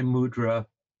my mudra,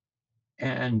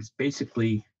 and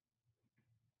basically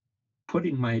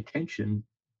putting my attention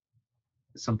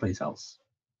someplace else.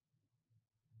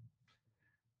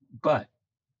 But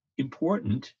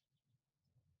important,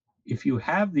 if you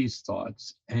have these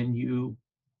thoughts and you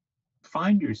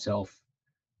find yourself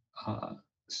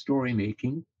story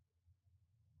making,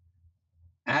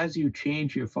 as you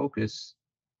change your focus,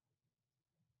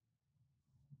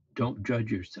 don't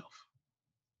judge yourself.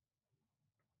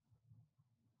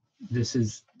 This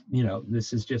is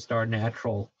just our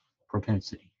natural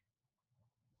propensity.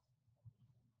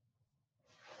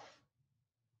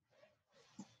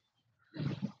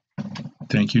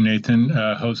 Thank you, Nathan.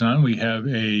 Hozan, we have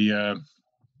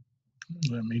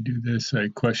let me do this, a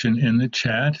question in the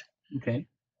chat. Okay.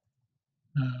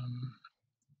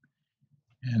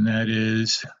 And that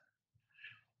is,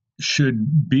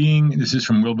 this is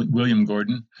from William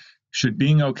Gordon, should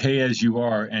being okay as you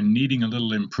are and needing a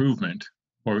little improvement,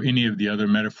 or any of the other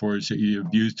metaphors that you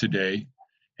have used today,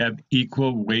 have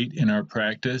equal weight in our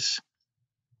practice?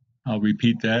 I'll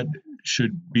repeat that.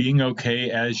 Should being okay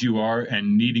as you are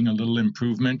and needing a little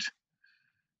improvement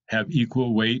have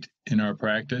equal weight in our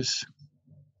practice?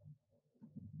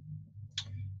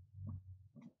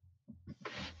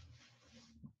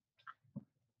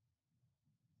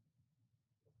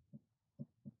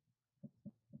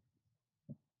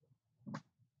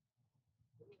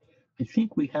 I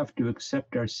think we have to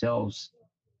accept ourselves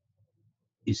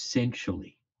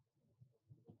essentially.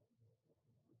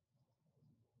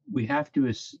 We have to,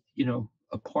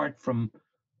 apart from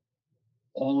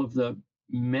all of the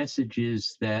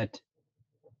messages that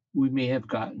we may have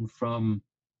gotten from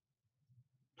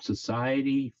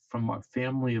society, from our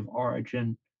family of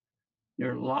origin,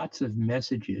 there are lots of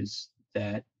messages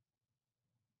that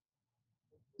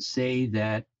say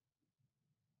that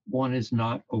one is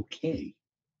not okay.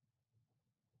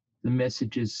 The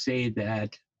messages say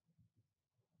that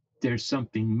there's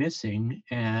something missing,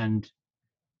 and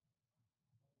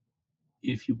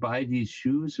if you buy these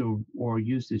shoes or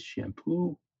use this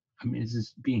shampoo, this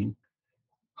is being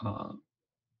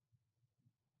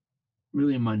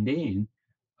really mundane.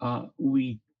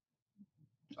 We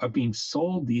are being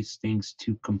sold these things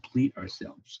to complete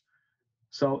ourselves.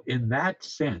 So in that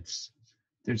sense,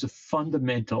 there's a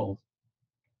fundamental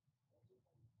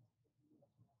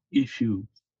issue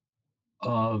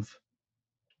of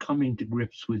coming to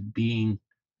grips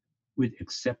with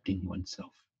accepting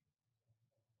oneself.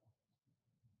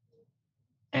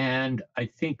 And I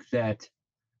think that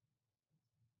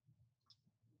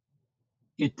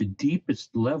at the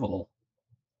deepest level,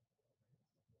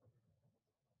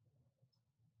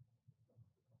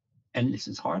 and this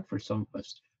is hard for some of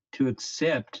us, to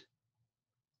accept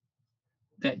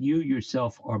that you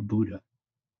yourself are Buddha.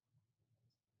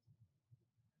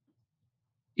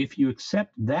 If you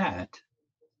accept that,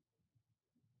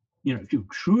 if you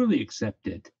truly accept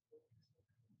it,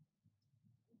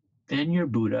 then you're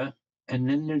Buddha, and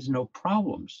then there's no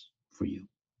problems for you.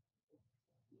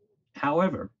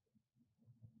 However,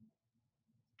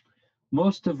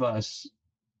 most of us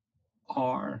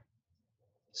are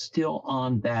still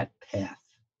on that path.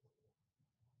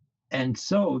 And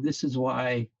so this is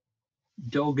why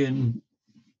Dogen,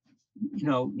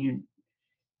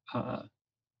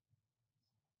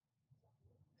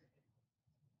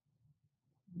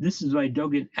 this is why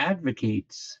Dogen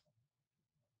advocates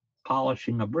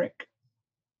polishing a brick.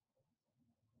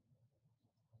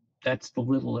 That's the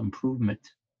little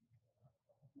improvement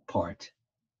part.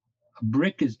 A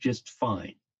brick is just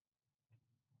fine.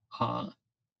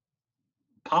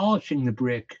 Polishing the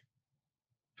brick,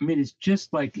 it's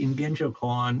just like in Genjo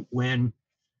Koan when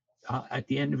at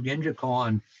the end of Genjo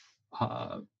Koan,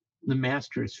 the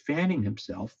master is fanning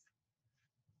himself,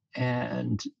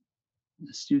 and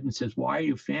the student says, "Why are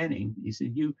you fanning?" He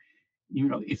said,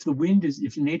 if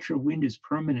the nature of wind is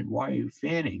permanent, why are you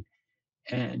fanning?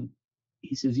 And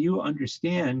he says, you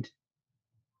understand,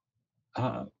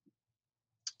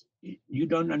 you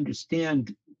don't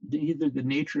understand either the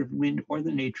nature of wind or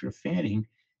the nature of fanning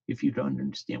if you don't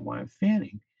understand why I'm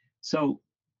fanning. So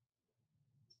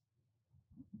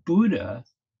Buddha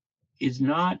is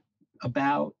not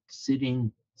about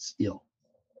sitting still.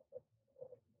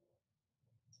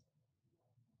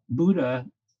 Buddha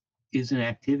is an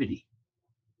activity.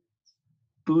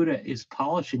 Buddha is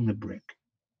polishing the brick.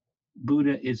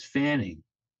 Buddha is fanning.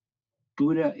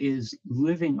 Buddha is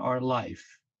living our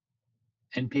life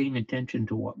and paying attention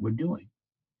to what we're doing.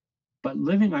 But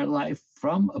living our life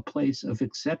from a place of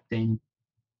accepting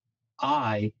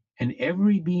I and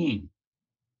every being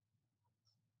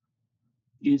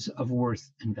is of worth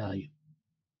and value,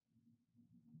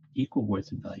 equal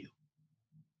worth and value.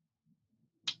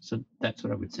 So that's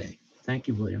what I would say. Thank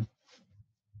you, William.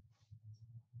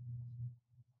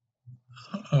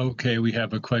 Okay, we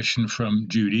have a question from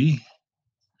Judy.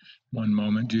 One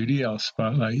moment, Judy, I'll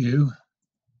spotlight you.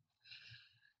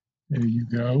 There you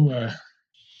go.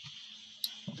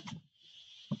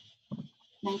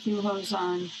 Thank you,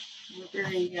 Hozan. A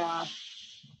very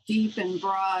deep and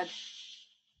broad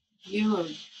view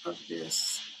of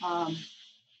this.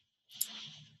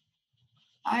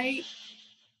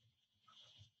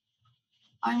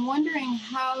 I'm wondering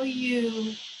how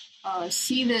you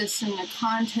see this in the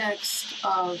context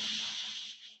of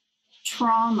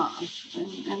trauma,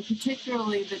 and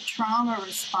particularly the trauma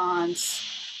response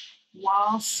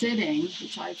while sitting,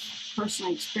 which I've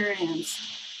personally experienced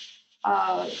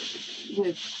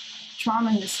with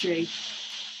trauma history,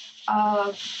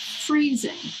 of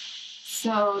freezing.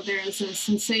 So there's a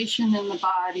sensation in the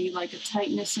body, like a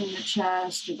tightness in the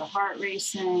chest or the heart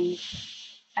racing.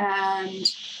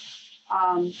 And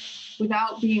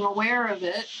without being aware of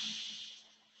it,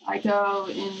 I go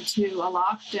into a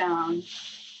lockdown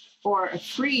or a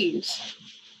freeze.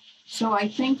 So I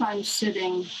think I'm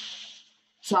sitting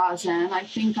Zazen. I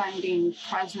think I'm being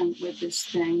present with this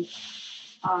thing.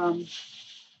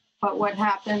 But what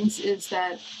happens is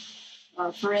that,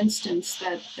 for instance,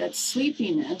 that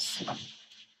sleepiness,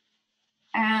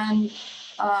 and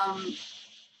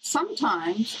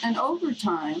sometimes and over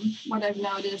time, what I've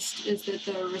noticed is that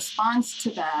the response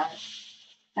to that,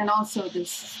 and also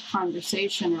this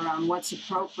conversation around what's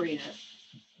appropriate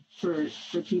for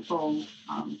people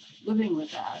living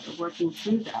with that or working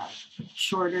through that,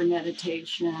 shorter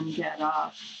meditation, get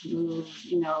up, move,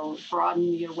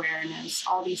 broaden the awareness,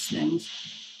 all these things,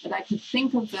 that I could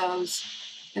think of those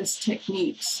as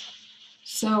techniques.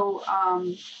 So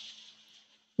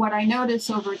what I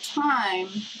notice over time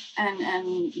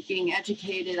and being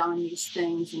educated on these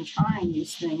things and trying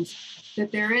these things,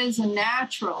 that there is a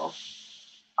natural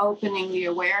opening the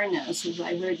awareness, as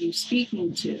I heard you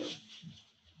speaking to.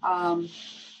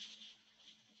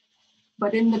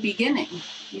 But in the beginning,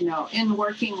 in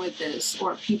working with this,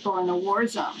 or people in a war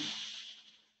zone,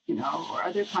 or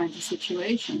other kinds of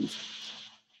situations,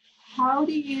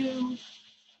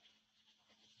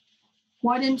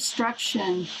 what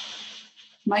instruction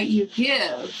might you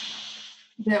give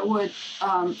that would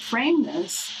frame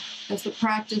this as the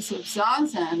practice of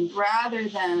Zazen rather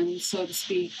than, so to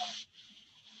speak,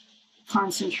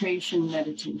 concentration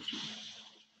meditation?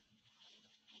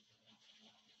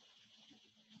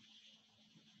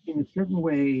 In a certain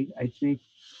way, I think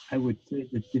I would say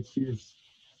that this is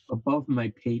above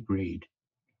my pay grade.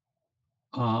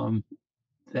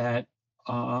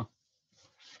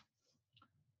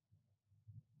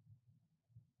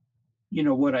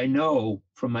 What I know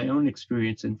from my own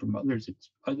experience and from others'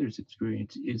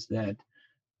 experience is that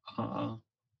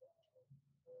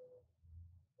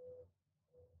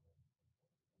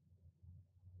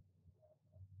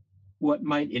what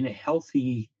might in a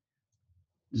healthy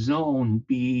zone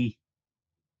be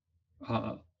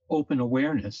open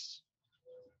awareness,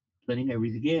 letting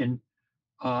everything in,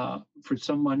 for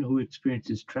someone who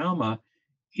experiences trauma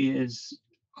is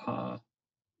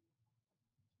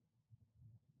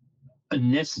a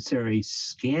necessary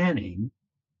scanning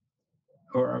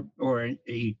or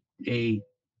a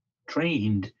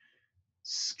trained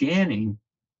scanning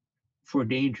for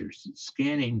dangers,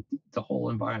 scanning the whole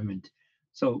environment.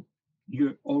 So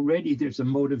there's a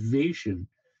motivation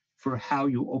for how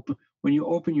you open. When you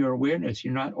open your awareness,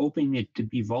 you're not opening it to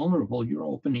be vulnerable, you're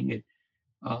opening it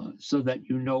so that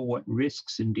you know what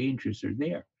risks and dangers are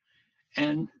there.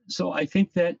 And so I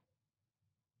think that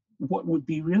what would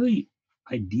be really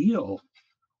ideal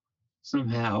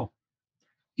somehow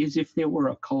is if there were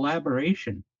a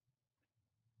collaboration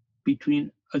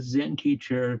between a Zen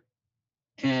teacher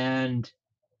and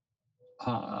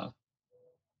a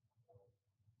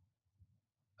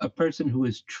person who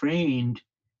is trained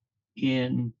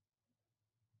in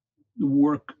the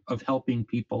work of helping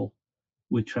people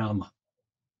with trauma.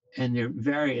 And there are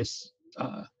various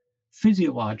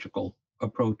physiological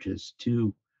approaches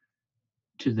to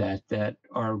that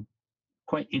are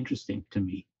quite interesting to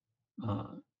me.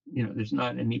 There's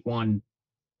not any one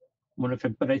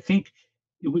effect, but I think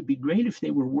it would be great if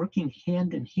they were working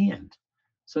hand in hand,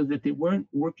 so that they weren't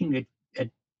working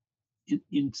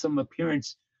in some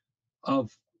appearance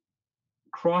of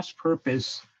cross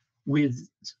purpose with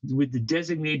the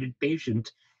designated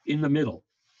patient in the middle.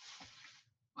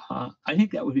 I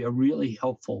think that would be a really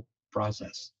helpful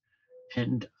process,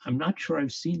 and I'm not sure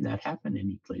I've seen that happen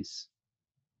anyplace.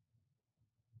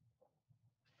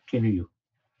 Can you?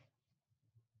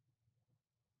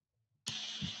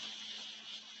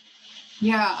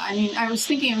 Yeah, I mean, I was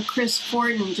thinking of Chris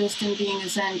Forden just in being a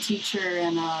Zen teacher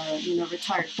and a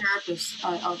retired therapist,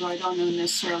 although I don't know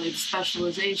necessarily the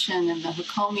specialization. And the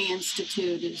Hakomi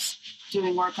Institute is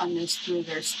doing work on this through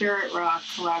their Spirit Rock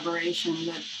collaboration.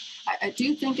 But I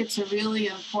do think it's a really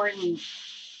important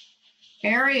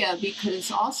area,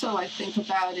 because also I think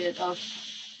about it of,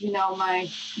 my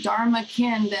Dharma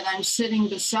kin that I'm sitting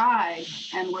beside,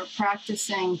 and we're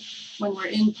practicing when we're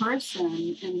in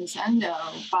person in this endo,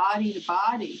 body to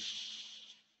body.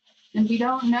 And we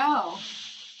don't know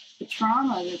the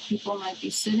trauma that people might be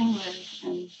sitting with,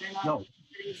 and they're not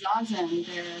Zazen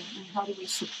there, and how do we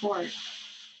support?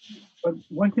 But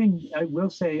one thing I will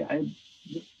say,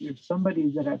 there's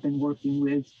somebody that I've been working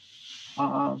with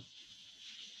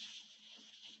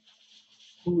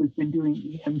who has been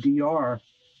doing EMDR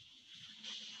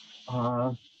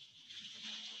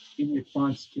in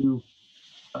response to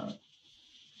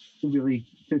really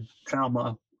to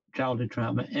trauma, childhood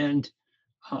trauma, and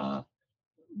I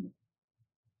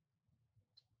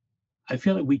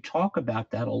feel like we talk about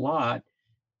that a lot.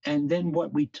 And then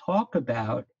what we talk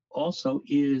about also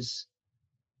is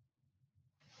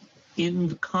in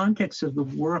the context of the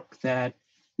work that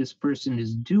this person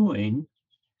is doing,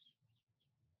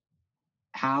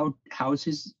 how's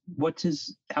his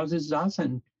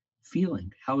zazen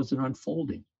feeling? How is it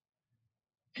unfolding?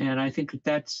 And I think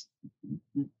that's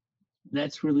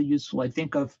really useful. I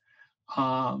think of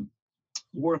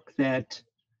work that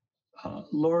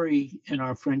Lori and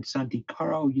our friend Santi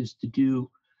Caro used to do,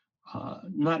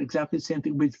 not exactly the same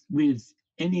thing with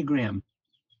Enneagram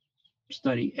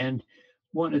study. And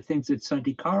one of the things that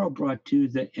Santi Caro brought to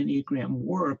the Enneagram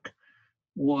work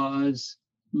was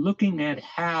looking at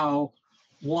how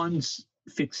one's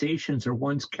fixations or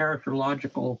one's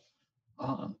characterological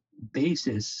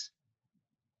basis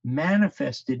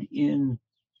manifested in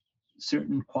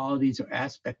certain qualities or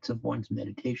aspects of one's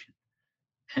meditation.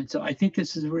 And so I think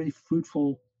this is a really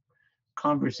fruitful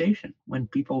conversation when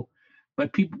people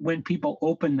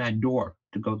open that door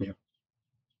to go there.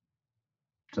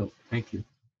 So thank you.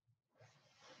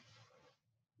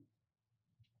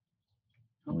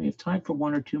 We have time for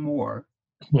one or two more.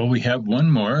 Well, we have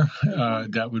one more.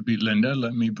 That would be Linda.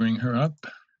 Let me bring her up.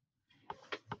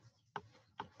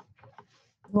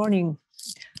 Morning.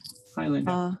 Hi,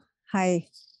 Linda. Hi.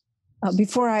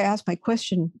 Before I ask my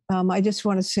question, I just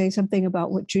want to say something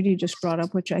about what Judy just brought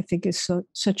up, which I think is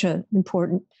such an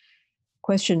important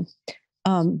question.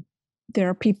 There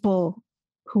are people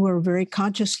who are very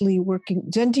consciously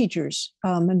working, Zen teachers,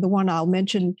 and the one I'll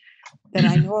mention that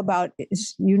I know about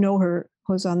is, you know her,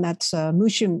 Hozan, that's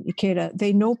Mushim Ikeda.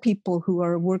 They know people who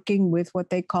are working with what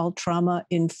they call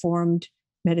trauma-informed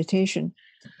meditation.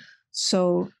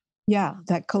 So yeah,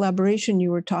 that collaboration you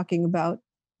were talking about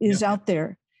is out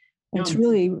there. It's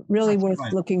really worth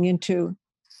looking into.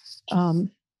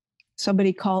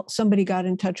 Somebody got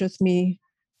in touch with me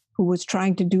who was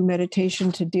trying to do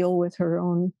meditation to deal with her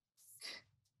own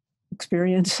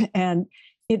experience, and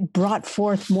it brought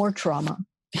forth more trauma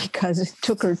because it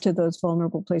took her to those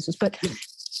vulnerable places. But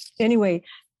anyway,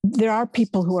 there are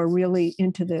people who are really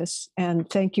into this, and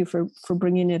thank you for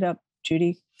bringing it up,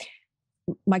 Judy.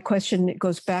 My question, it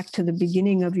goes back to the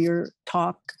beginning of your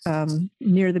talk,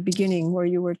 near the beginning where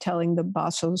you were telling the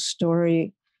Basso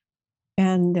story.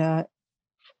 And the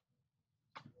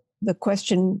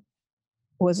question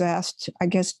was asked, I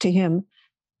guess, to him,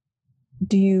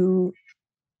 do you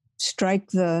strike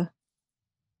the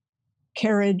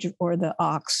carriage or the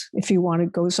ox if you want to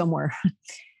go somewhere?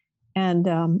 And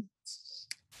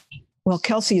well,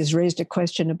 Kelsey has raised a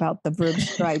question about the verb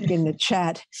strike in the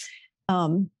chat.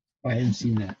 I hadn't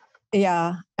seen that.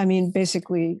 Yeah, I mean,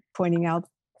 basically pointing out,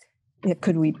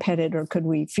 could we pet it or could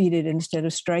we feed it instead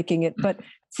of striking it? But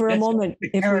for a moment, the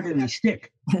carrot and the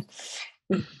stick.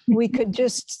 we could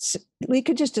just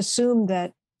assume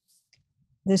that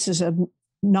this is a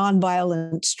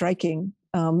nonviolent striking.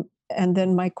 And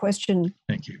then my question,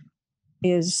 thank you,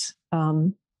 is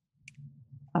I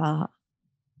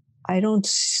don't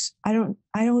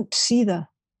see the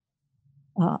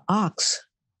ox.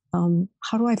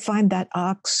 How do I find that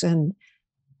ox, and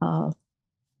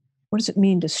what does it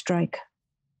mean to strike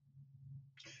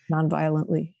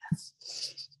nonviolently?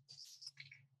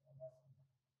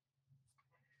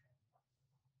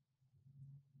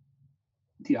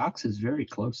 The ox is very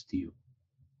close to you.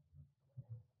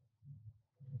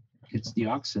 It's the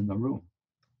ox in the room.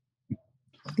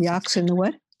 The ox in the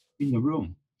what? In the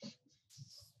room.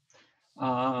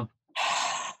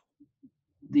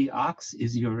 The ox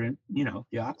is your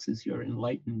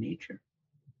enlightened nature.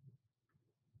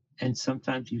 And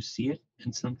sometimes you see it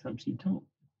and sometimes you don't.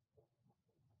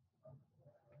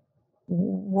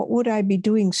 What would I be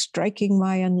doing striking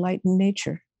my enlightened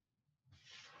nature?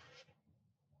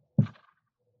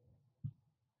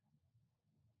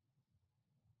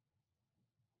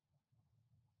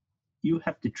 You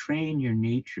have to train your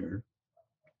nature,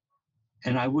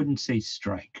 and I wouldn't say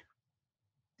strike.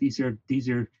 These are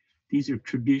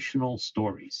traditional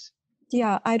stories.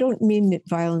 Yeah, I don't mean it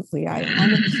violently.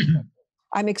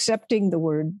 I'm accepting the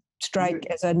word strike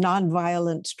as a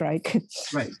non-violent strike.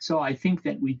 Right. So I think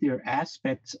that there are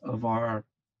aspects of our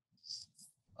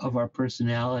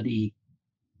personality.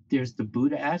 There's the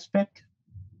Buddha aspect,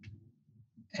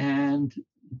 and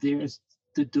there's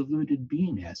the deluded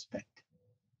being aspect.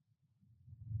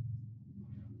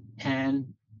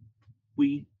 And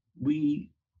we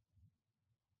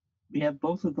have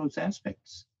both of those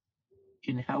aspects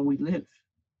in how we live.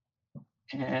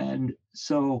 And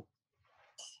so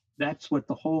that's what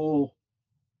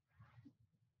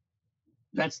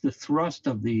that's the thrust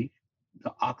of the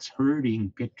ox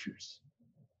herding pictures,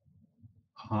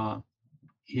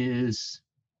 is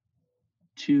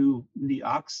the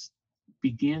ox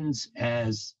begins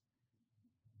as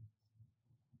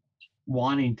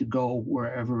wanting to go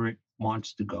wherever it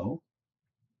wants to go,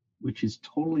 which is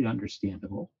totally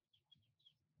understandable.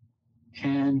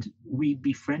 And we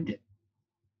befriend it.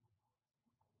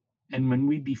 And when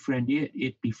we befriend it,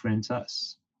 it befriends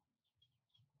us.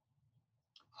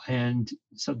 And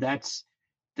so that's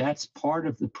part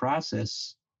of the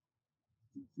process.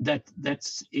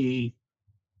 That's the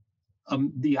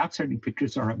ox herding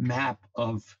pictures are a map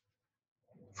of,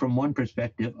 from one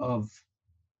perspective, of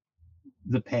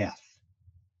the path.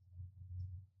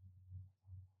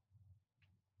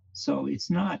 So it's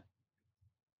not,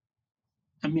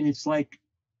 I mean, it's like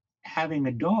having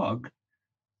a dog.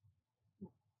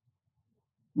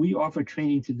 We offer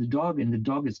training to the dog, and the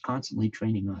dog is constantly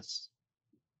training us,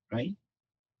 right?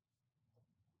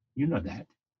 You know that.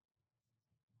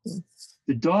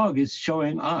 The dog is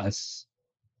showing us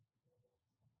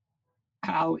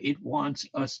how it wants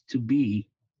us to be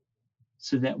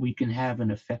so that we can have an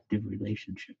effective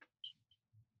relationship.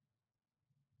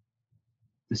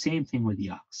 The same thing with the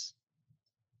ox.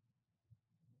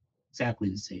 Exactly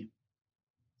the same.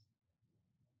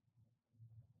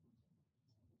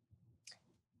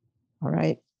 All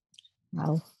right.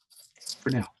 Well, For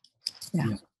now.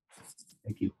 Yeah.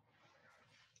 Thank you.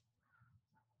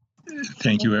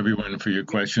 Thank you, everyone, for your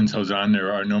questions. Hozan,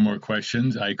 there are no more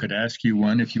questions. I could ask you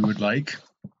one if you would like.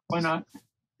 Why not?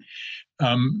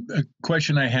 A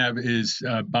question I have is,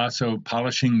 Basso,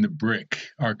 polishing the brick,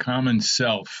 our common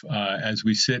self, as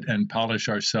we sit and polish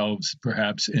ourselves,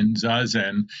 perhaps in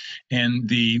Zazen, and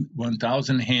the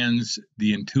 1,000 hands,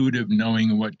 the intuitive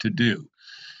knowing what to do.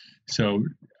 So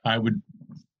I would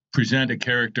present a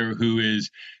character who is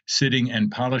sitting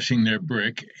and polishing their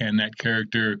brick, and that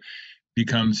character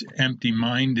becomes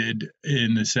empty-minded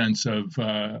in the sense of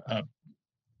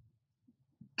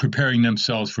preparing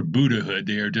themselves for Buddhahood.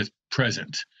 They are just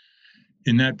present.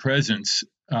 In that presence,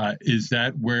 is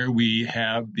that where we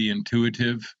have the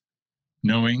intuitive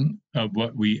knowing of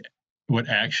what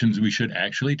actions we should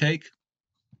actually take?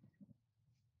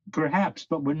 Perhaps,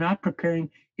 but we're not preparing.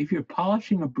 If you're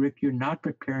polishing a brick, you're not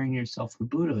preparing yourself for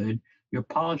Buddhahood. You're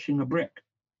polishing a brick.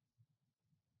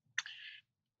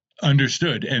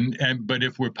 Understood. But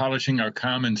if we're polishing our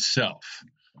common self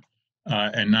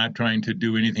and not trying to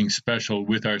do anything special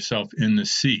with ourself in the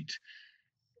seat,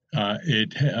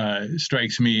 it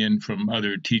strikes me, and from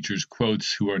other teachers'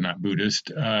 quotes who are not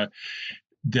Buddhist, that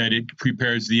it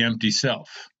prepares the empty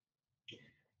self,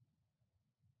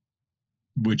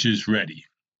 which is ready.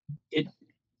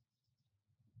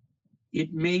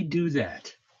 It may do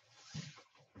that,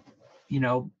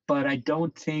 but I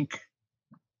don't think.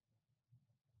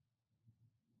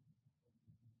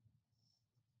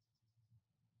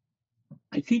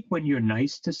 I think when you're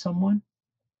nice to someone,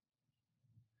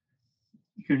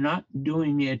 you're not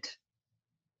doing it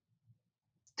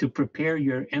to prepare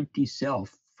your empty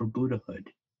self for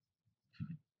Buddhahood.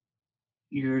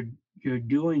 You're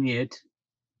doing it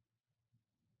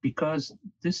because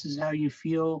this is how you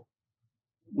feel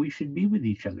we should be with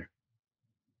each other.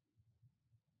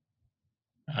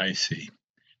 I see.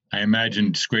 I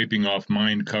imagined scraping off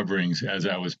mind coverings as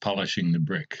I was polishing the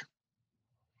brick.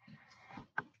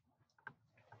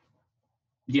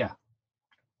 Yeah.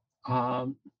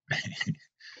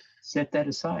 Set that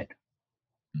aside.